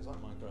surface. It's like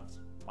Minecraft.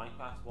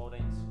 Minecraft world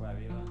ain't square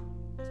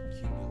either. It's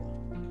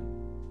cubular.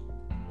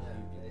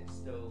 Yeah, it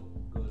still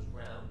goes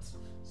round, so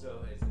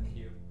it's a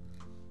cube.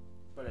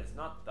 But it's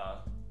not though.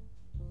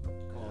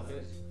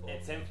 Yeah.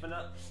 It's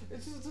infinite.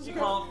 It's just You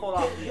can't fall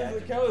off the edge The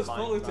of cow's Minecraft.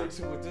 politics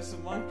and we're just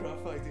some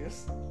Minecraft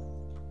ideas.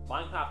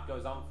 Minecraft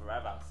goes on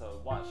forever, so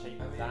what shape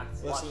I is mean, that?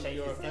 What Listen, shape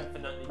you're is a-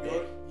 infinitely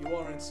big? You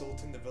are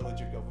insulting the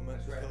villager government.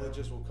 That's The right.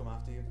 villagers will come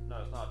after you.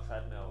 No, it's not a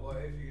treadmill. What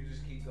if you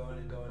just keep going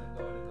and going and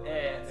going and going?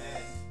 It's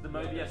and then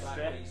the you get Mobius back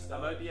strip. where you The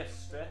started? Mobius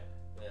strip.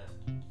 Yeah.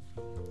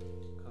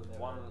 Because Never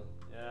one, really.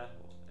 yeah,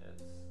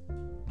 it's.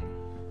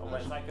 Oh,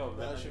 wait, it's like a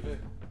That should be.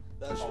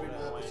 That should be my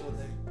Fallout episode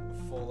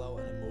name. Fallout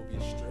and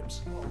Mobius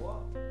strips. Oh,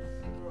 what?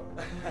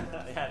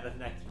 yeah, the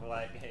next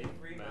like game.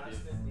 Mobius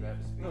Remastered Need strip.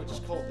 for Speed. No,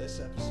 just call this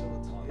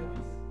episode.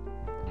 Yeah.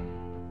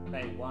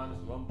 Play one's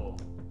Rumble.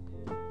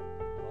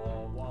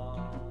 Oh,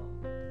 one.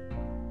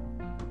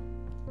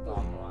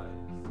 Dark Rise.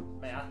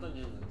 Mate, that's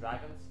Dungeons and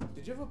Dragons.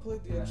 Did you ever play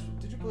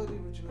Did you play the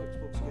original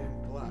Xbox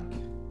game Black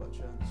by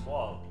chance?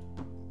 Whoa.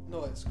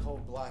 No, it's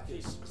called Black.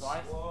 Jesus It's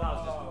Christ. Whoa. That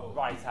was just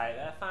right out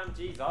there, fam.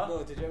 Jesus.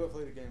 No, did you ever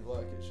play the game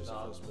Black? It's just No.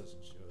 a first-person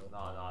shooter. No,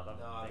 I don't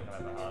No, I think haven't I've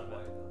seen ever the heard of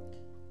game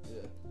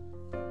it.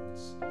 Yeah.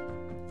 It's far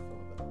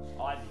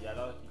better. I'm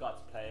yellow. You got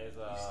to play as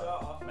You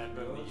start off a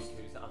member of the Ghost.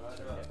 Yakuza. I'm Right,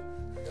 joking. right.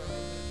 You go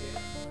into the game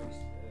first,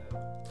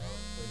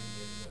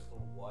 it's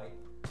called White,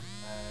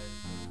 and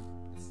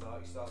you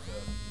start a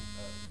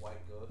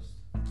white ghost,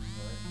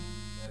 right?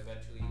 And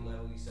eventually you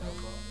level yourself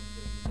up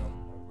until you become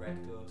a red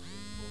ghost,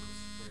 and you call the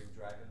Supreme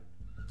Dragon.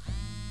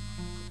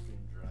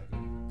 Supreme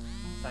Dragon.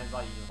 Sounds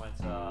like you just went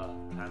to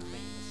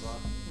camping as well.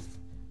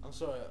 I'm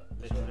sorry.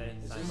 Literally,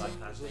 Is sounds this, like is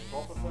fantasy. this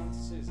proper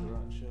fantasy? Is there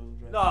actual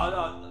dragon?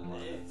 No,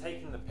 it's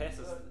taking the piss.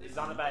 It's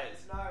on about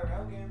It's an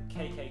IRL game.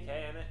 KKK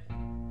in it.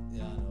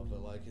 Yeah, I know,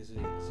 but like, is it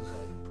like,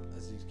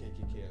 as these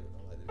KKK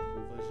like the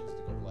cool versions?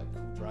 They've got like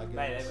cool dragons.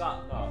 Mate, they've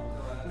got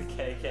the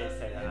KKK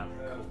say they have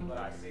Like, cool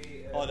dragons.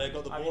 see, Oh, they've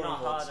got the Have you boring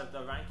not ones. heard of the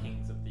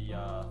rankings of the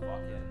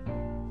fucking?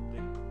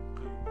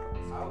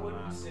 I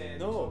wouldn't say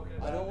No, talking I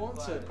about don't the want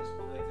clan to. is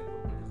political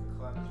because the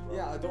clan is wrong.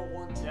 Yeah, I don't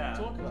want to Yeah.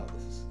 talk about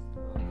this.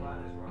 Well, the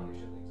clan is wrong. It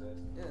shouldn't exist.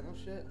 Yeah, no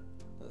shit.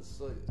 That's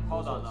like.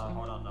 Hold on,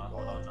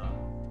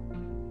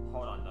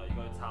 no. You're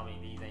gonna tell me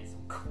these ain't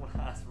some cool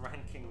ass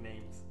ranking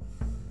names?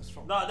 That's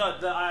from. No,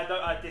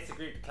 I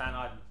disagree with the clan.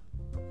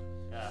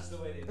 Yeah. That's the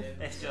way they did.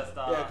 It's just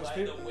Yeah, because like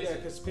people, the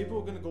wizards. people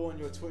are gonna go on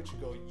your Twitch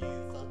and go,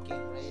 you fucking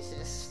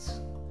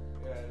racist.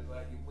 Yeah,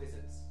 like you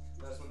wizards.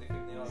 That's what they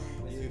think they are.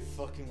 You Wizards.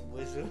 fucking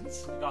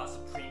wizards. You got a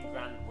Supreme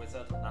Grand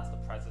Wizard, and that's the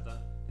president.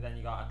 Then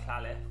you got a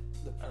Caliph,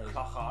 The a president.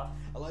 Clochard,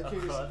 I like a how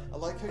you. Crud, I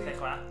like how you.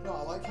 Clickrat, No,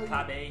 I like how you.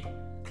 Clabby,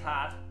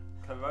 Clad,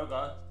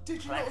 Caroga,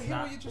 Did you not hear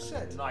what you just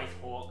said?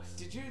 Nighthawks.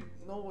 Did you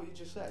know what you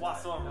just said?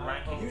 What sort of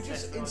ranking You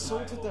just system?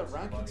 insulted their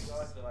ranking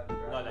system.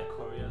 No, they're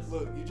couriers.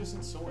 Look, you just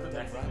insulted The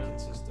their messengers. ranking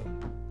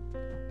system.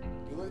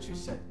 You literally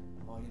said,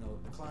 oh, you know,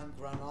 the Clan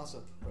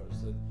Grandmaster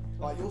president.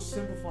 Like, you're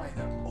simplifying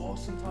their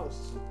awesome titles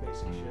to some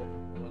basic shit.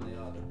 Well, they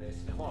are the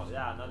basic. Come on,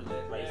 yeah, none of these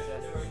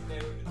racist.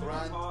 They're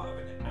Grand- part of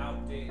an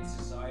outdated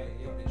society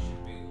that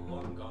should be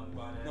long gone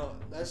by now. No,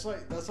 that's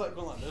like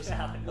going like this.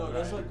 Yeah, I know, No,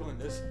 that's right? like going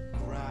this.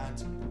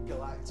 Grand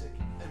Galactic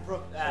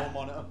Emperor Yeah. or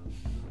Monitor.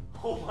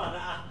 Oh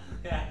man,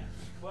 yeah.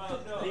 Well,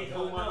 no, These no,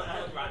 whole no, monitor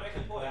no, and I make a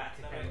point.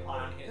 Galactic I make a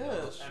Empire. point here. Yeah,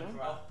 though. that's true.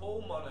 A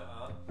whole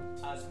monitor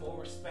has more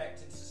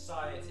respect in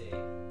society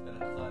than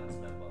a clans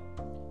member.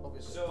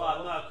 Obviously. So,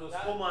 Well, no, because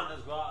that- Full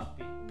Monster's got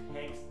to be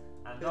pigs,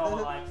 and no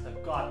one likes the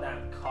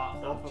goddamn cops.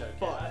 Oh, I'm for joking.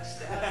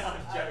 fuck's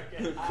I'm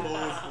joking.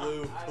 Cold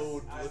blue,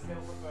 cold I blue. still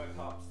prefer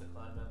cops to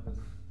clan members.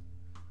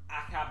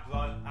 ACAB,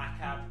 bro,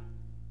 ACAB.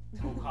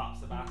 All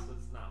cops are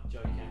bastards. No, I'm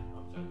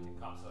joking.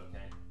 Cops are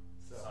okay.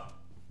 So.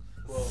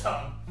 Well,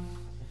 Some.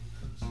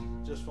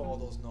 just for all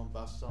those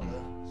non-bastards out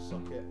there,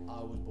 suck it. I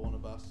was born a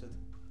bastard.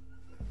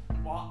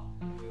 What?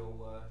 We all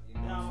were.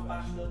 Yeah, I'm a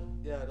bastard.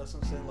 Yeah, that's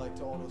what I'm saying. Like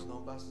to all those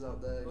non-bastards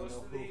out there, Most you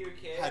know, of the who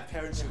UK. had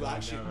parents who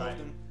actually know, loved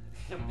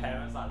right? them.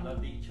 Parents that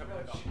loved each other.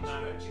 No, got do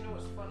married. you know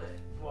what's funny?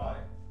 What?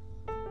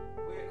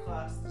 We're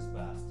classed as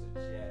bastards,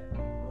 yet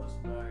most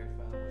married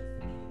families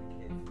that keep the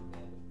kids and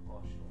they're the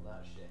posh and all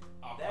that shit.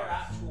 Oh, They're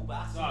Christ. actual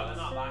bastards. No, they're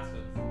not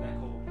bastards. They're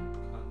called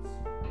cunts.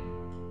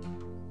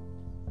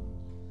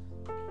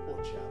 Or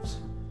chavs.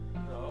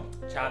 No.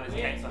 Chad is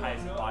case of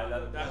house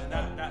violent.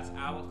 That's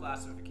our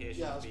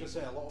classification. Yeah, I was gonna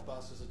say a lot of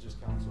bastards are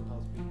just council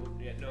house people.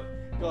 Yeah, no.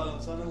 God,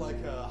 I'm sounding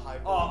like a high.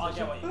 Oh, I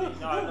get what you mean.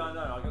 No, I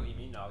get what you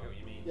mean. No, I get what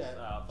you mean. Yeah,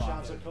 fuck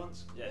chavs it. are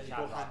cunts. Yeah, They chavs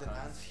go are hand in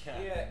hand. cunts.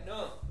 Yeah. Yeah,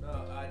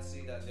 no, I'd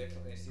see that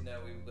differently. See, now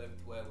we've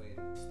lived where we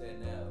stay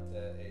now,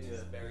 that it's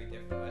Yeah. very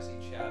different. I see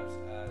chavs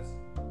as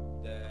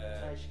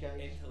the Nice guys.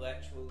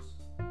 intellectuals,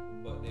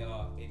 but they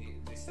are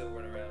idiots. They still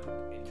run around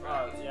in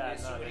traffic. Oh, yeah,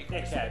 It's no, somebody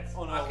they're can respect- dickheads.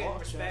 Oh, no, I a lot can of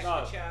respect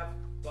chavs. a chav,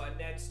 but a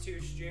Ned's too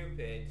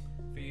stupid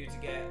for you to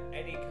get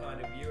any kind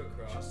of view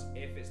across.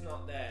 If it's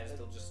not theirs,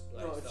 they'll just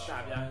like No, it's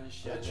start. Chab down and Yeah,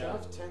 shit. Yeah.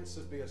 chav tends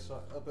to be a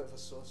bit of a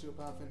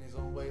sociopath in his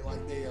own way.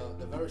 Like they're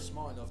very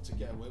smart enough to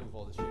get away with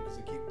all this shit because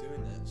they keep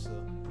doing it. So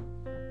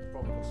they've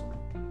probably got some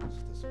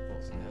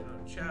thoughts in their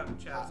head.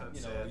 Chavs, I'd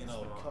say, you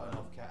know, cutting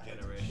off cat heads and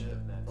generation shit. of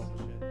Neds. Proper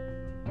shit.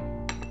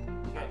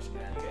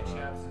 You get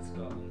chavs in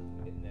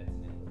Scotland, you get Neds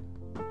in England.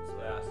 So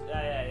that's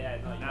Yeah.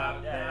 No,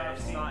 Now- yeah, now I've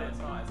it's seen not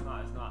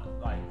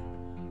like,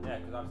 yeah,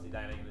 because obviously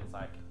down in England it's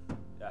like,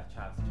 yeah,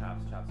 chavs. Because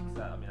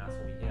I mean, that's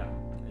what we hear.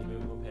 They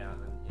move up here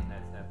and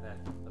then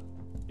Neds.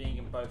 But being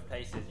in both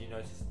places, you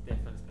notice the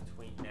difference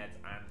between Neds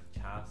and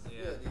chavs.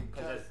 Yeah.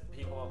 Because there's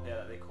people up here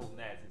that they call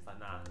Neds, it's like,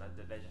 nah,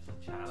 they're just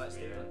a chav. Like really.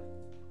 Stephen.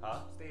 Huh?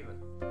 Stephen.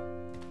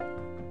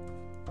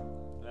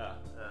 Yeah.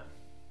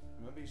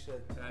 Remember you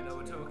said. No,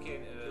 we're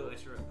talking at a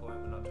literate point.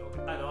 We're not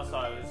talking. And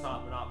also,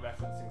 we're not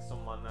referencing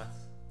someone that's.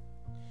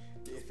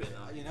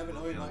 You never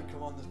know, he might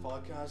come on this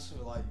podcast and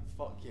be like,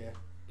 fuck yeah.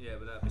 Yeah,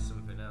 but that'd be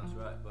something else,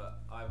 right? But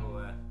either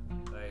way,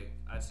 like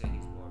I'd say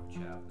he's more of a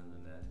chav than a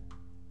Ned.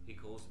 He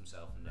calls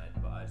himself a Ned,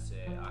 but I'd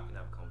say I can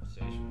have a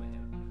conversation with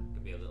him.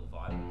 Could be a little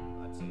violent.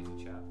 I'd say he's a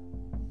chav.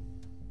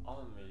 I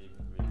wouldn't really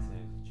say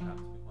he's a chav,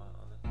 to be quite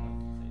honest. I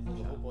wouldn't say Well,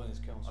 he's the a whole chav. point is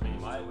council. I mean,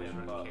 He's might always win,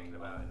 been but- kicking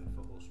about in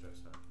football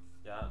strips, man.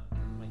 Yeah,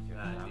 make you a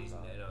And chav. he's,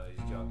 though.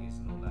 his joggies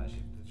and all that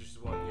shit.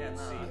 Just what you'd Yeah,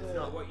 no, see. yeah.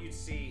 Not what you'd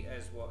see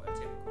as what a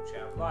typical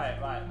chav. would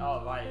Right.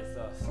 Oh, right. It's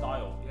the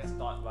style. Yeah.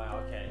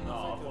 Right. Okay. When No, I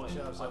I think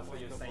of thought chavs, I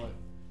you were think of, saying. like,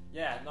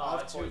 Yeah. No, I I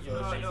have thought two you were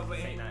versions. No, but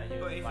saying that he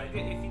but was if like.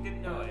 you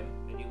didn't know him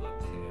and you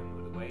looked at him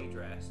with the way he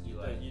dressed,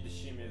 You'd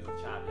assume he was a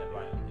chav. Yeah.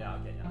 Right. Yeah.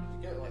 Okay. Yeah.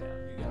 You get like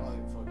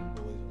fucking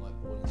bullies in like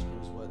boarding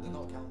schools where they're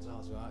not council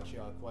house, they actually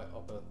are quite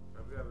upper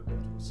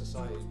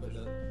societies, but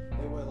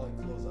they wear like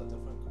clothes that are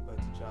different compared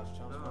to chavs.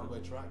 Chavs No. might wear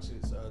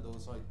tracksuits.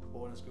 Those like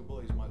boarding school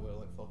bullies might wear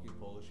like fucking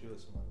polo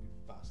shirts and like be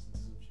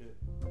bastards and shit.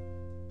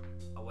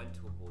 I went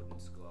to a boarding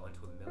school. I went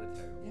to a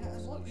military. Yeah, boarding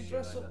and school, look, you shit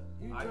dress like up,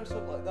 that. you I- dress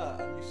up like that,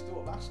 and you're still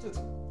a bastard.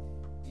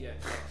 Yeah.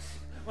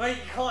 Well, you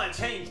can't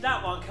change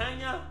that one, can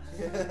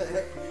you?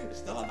 It's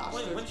still a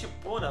bastard. Once you're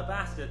born a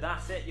bastard,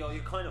 that's it. You're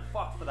kind of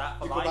fucked for that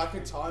for You go life. back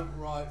in time,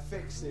 right?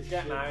 Fix this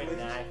Get shit, married please.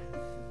 now.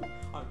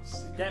 I'm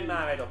sick. Get of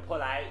married or pull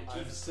out. I'm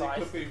Jesus sick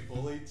Christ. of being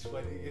bullied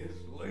 20 years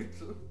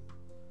later.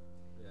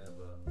 Yeah,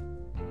 but.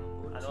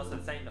 And also,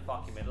 this ain't the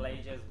fucking Middle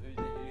Ages.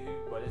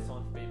 Who this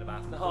one for being a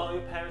bastard? Oh,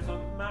 your parents are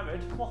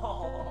married.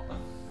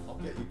 I'll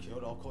get you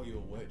killed. I'll call you a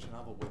witch and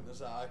have a witness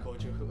that I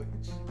called you a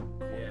witch.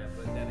 Yeah,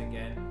 but then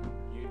again,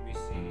 you'd be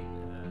seen.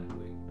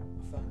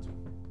 A phantom.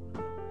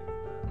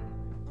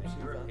 If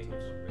your opinions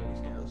Phantoms. would really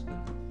He's not count.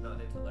 listening. Not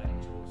an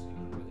intellectual, so you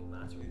wouldn't really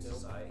natural Nope.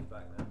 society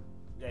back then.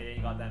 Yeah,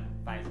 you got them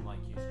 1,000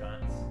 IQ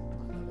strats.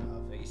 I never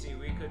have. So you see,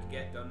 we could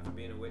get done for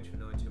being a witch for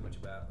knowing too much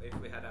about if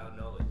we had our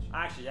knowledge.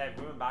 Actually, yeah, if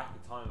we went back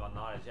in time about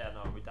knowledge, yeah,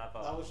 no, we'd have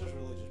That was just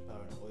religious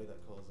paranoia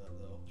that caused that,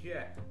 though.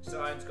 Yeah,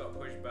 science got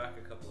pushed back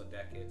a couple of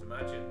decades.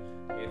 Imagine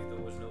if there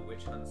was no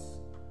witch hunts.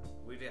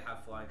 We'd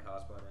have flying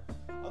cars by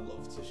now. I'd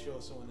love to show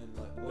someone in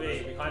like.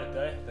 we kind of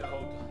do. They're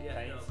called Yeah,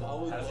 planes. I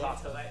would love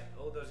Helicopters.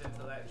 All those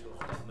intellectuals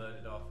got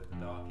murdered off in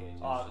the Dark Ages.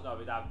 Oh, no,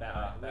 we'd have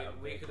better.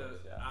 we could have.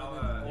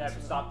 Yeah, if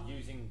we stopped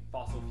using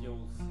fossil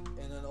fuels.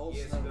 In an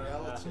Years alternate ago,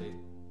 reality,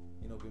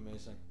 you know, it'd be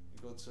amazing.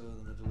 You go to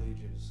the Middle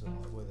Ages,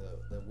 where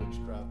the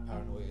witchcraft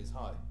paranoia is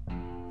high.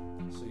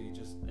 So you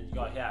just. And you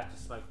got here,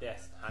 just smoke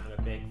this, hand him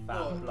a big fat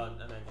No.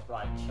 blunt, and then just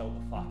like chill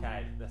the fuck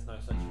out. There's no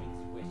such things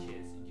as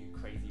witches, you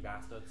crazy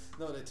bastards.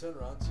 No, they turn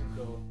around to you and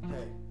go,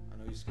 hey, I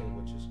know you're scared of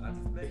witches.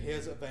 But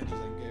here's Avengers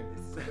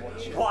Endgame.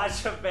 Watch it.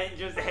 Watch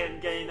Avengers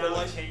Endgame, They're now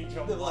like, change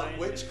your they're mind. like,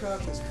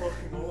 witchcraft is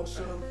fucking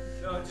awesome.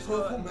 No, just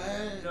Purple go,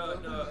 Man. No,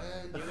 Purple no.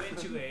 Man. You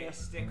into it,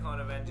 stick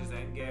on Avengers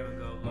Endgame and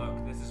go,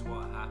 look, this is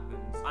what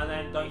happens. And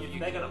then don't If you? you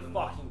They're kill gonna them-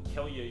 fucking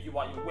kill you. You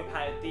whip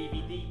out a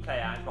DVD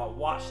player and go,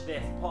 watch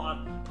this.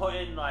 Put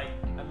in like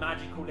a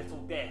magical little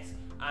disc,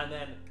 and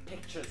then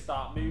pictures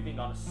start moving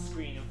on a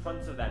screen in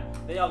front of them.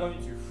 They are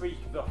going to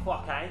freak the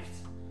fuck out.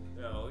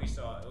 No,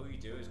 all you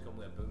do is come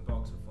with a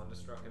boombox with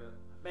Thunderstruck in it.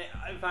 Mate,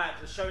 in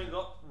fact, showing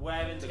up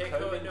wearing the Take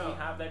clothing over- we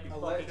have, they'd be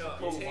fucking Electrical No,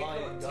 cool. take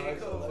lion, o- guys.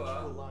 take over.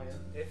 Electrical lion.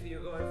 If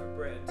you're going for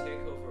Britain, take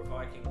over a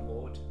Viking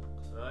horde,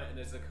 right? And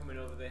as they're coming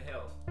over the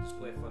hill, just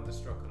play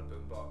Thunderstruck on a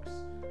boombox.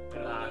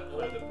 And all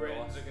the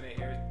Britons are gonna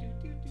hear is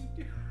do do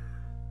do do.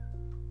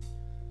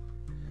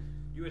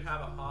 You would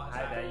have a heart How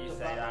attack. dare you The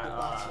say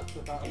that?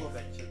 the battle of-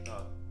 Adventure,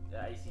 no,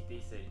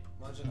 ACDC.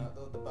 Imagine that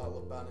though, the Battle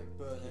of Bannock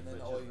burning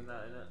and all you.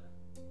 that, innit?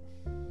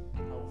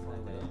 How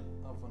fun would that?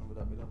 How fun would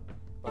that be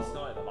though? It's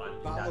not the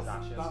line, Battle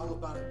that's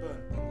of Bannock burn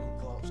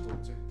and Clark's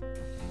talk to.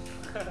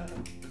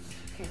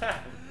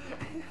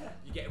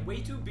 You get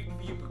way too big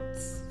for your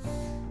boots.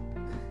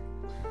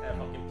 Yeah,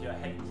 fucking pure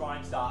hate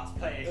crime starts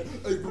playing.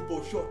 Hey,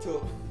 Rubo, shut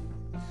up.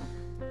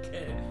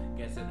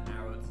 Gets an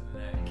arrow to the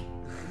neck.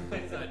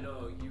 It's like,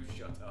 no, you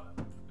shut up.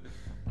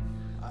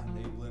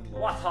 Enabling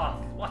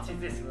law. What is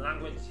this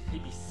language he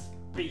be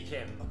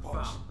speaking? A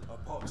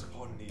pox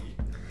upon thee.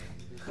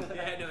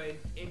 Yeah, no,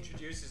 it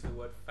introduces the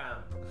word fam.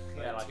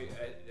 Yeah, like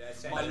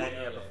My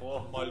millennia lord,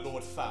 before. My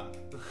lord fam.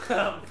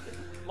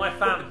 My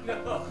fam.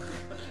 No.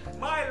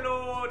 My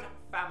lord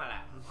Famila.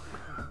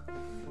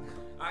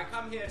 I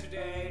come here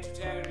today to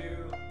tell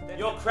you that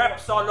Your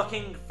crepes are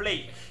looking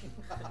fleek.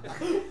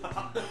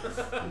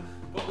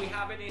 But we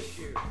have an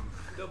issue.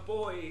 The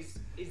boys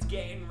is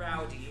getting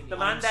rowdy. The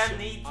man them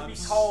need to I'm be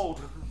s-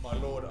 told. My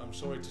lord, I'm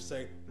sorry to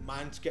say,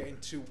 man's getting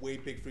too way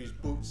big for his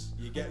boots.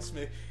 You gets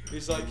me?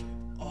 He's like,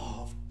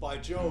 oh, by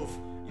Jove,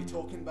 you're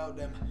talking about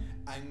them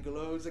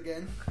Anglos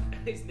again?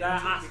 His They're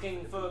name's-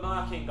 asking for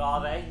marking,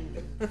 are they?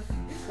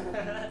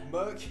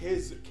 Merc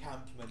his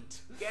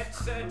campment. Get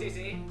Sir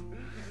Dizzy.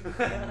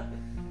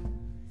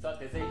 So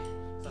dizzy.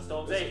 So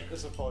Stormzy.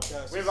 It's a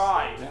podcast. We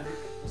ride.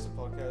 It's a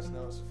podcast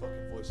now. It's a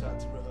fucking voice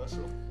acting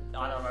rehearsal.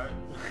 I don't know.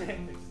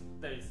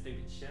 Doing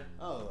stupid shit.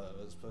 Oh,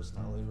 that's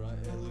personality, right?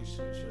 At least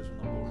it shows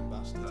we're not boring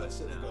bastards. I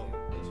sit and go.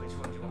 Which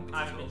one do you want me to I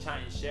haven't been talk?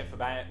 chatting shit for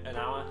about an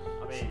hour.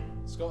 I mean,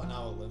 It's got an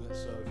hour limit,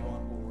 so if you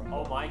want, we'll wrap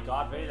oh up. my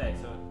god, really?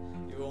 So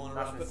You want to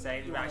that's wrap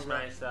insane. it? We actually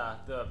managed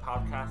the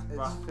podcast,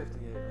 bro. It's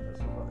 58 minutes.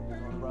 You want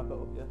to wrap it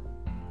up,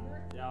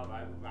 yeah? Yeah,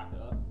 alright, we'll wrap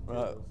it up.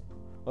 Right.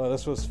 Well,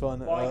 this was fun.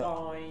 Bye,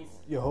 guys.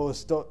 Your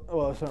host,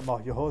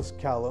 your host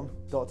Callum,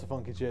 Dr.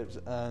 Funky Chips,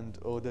 and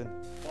Odin.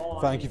 Bye.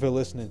 Thank you for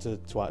listening to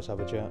Twats Have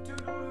a Chat.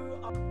 Toodaloo.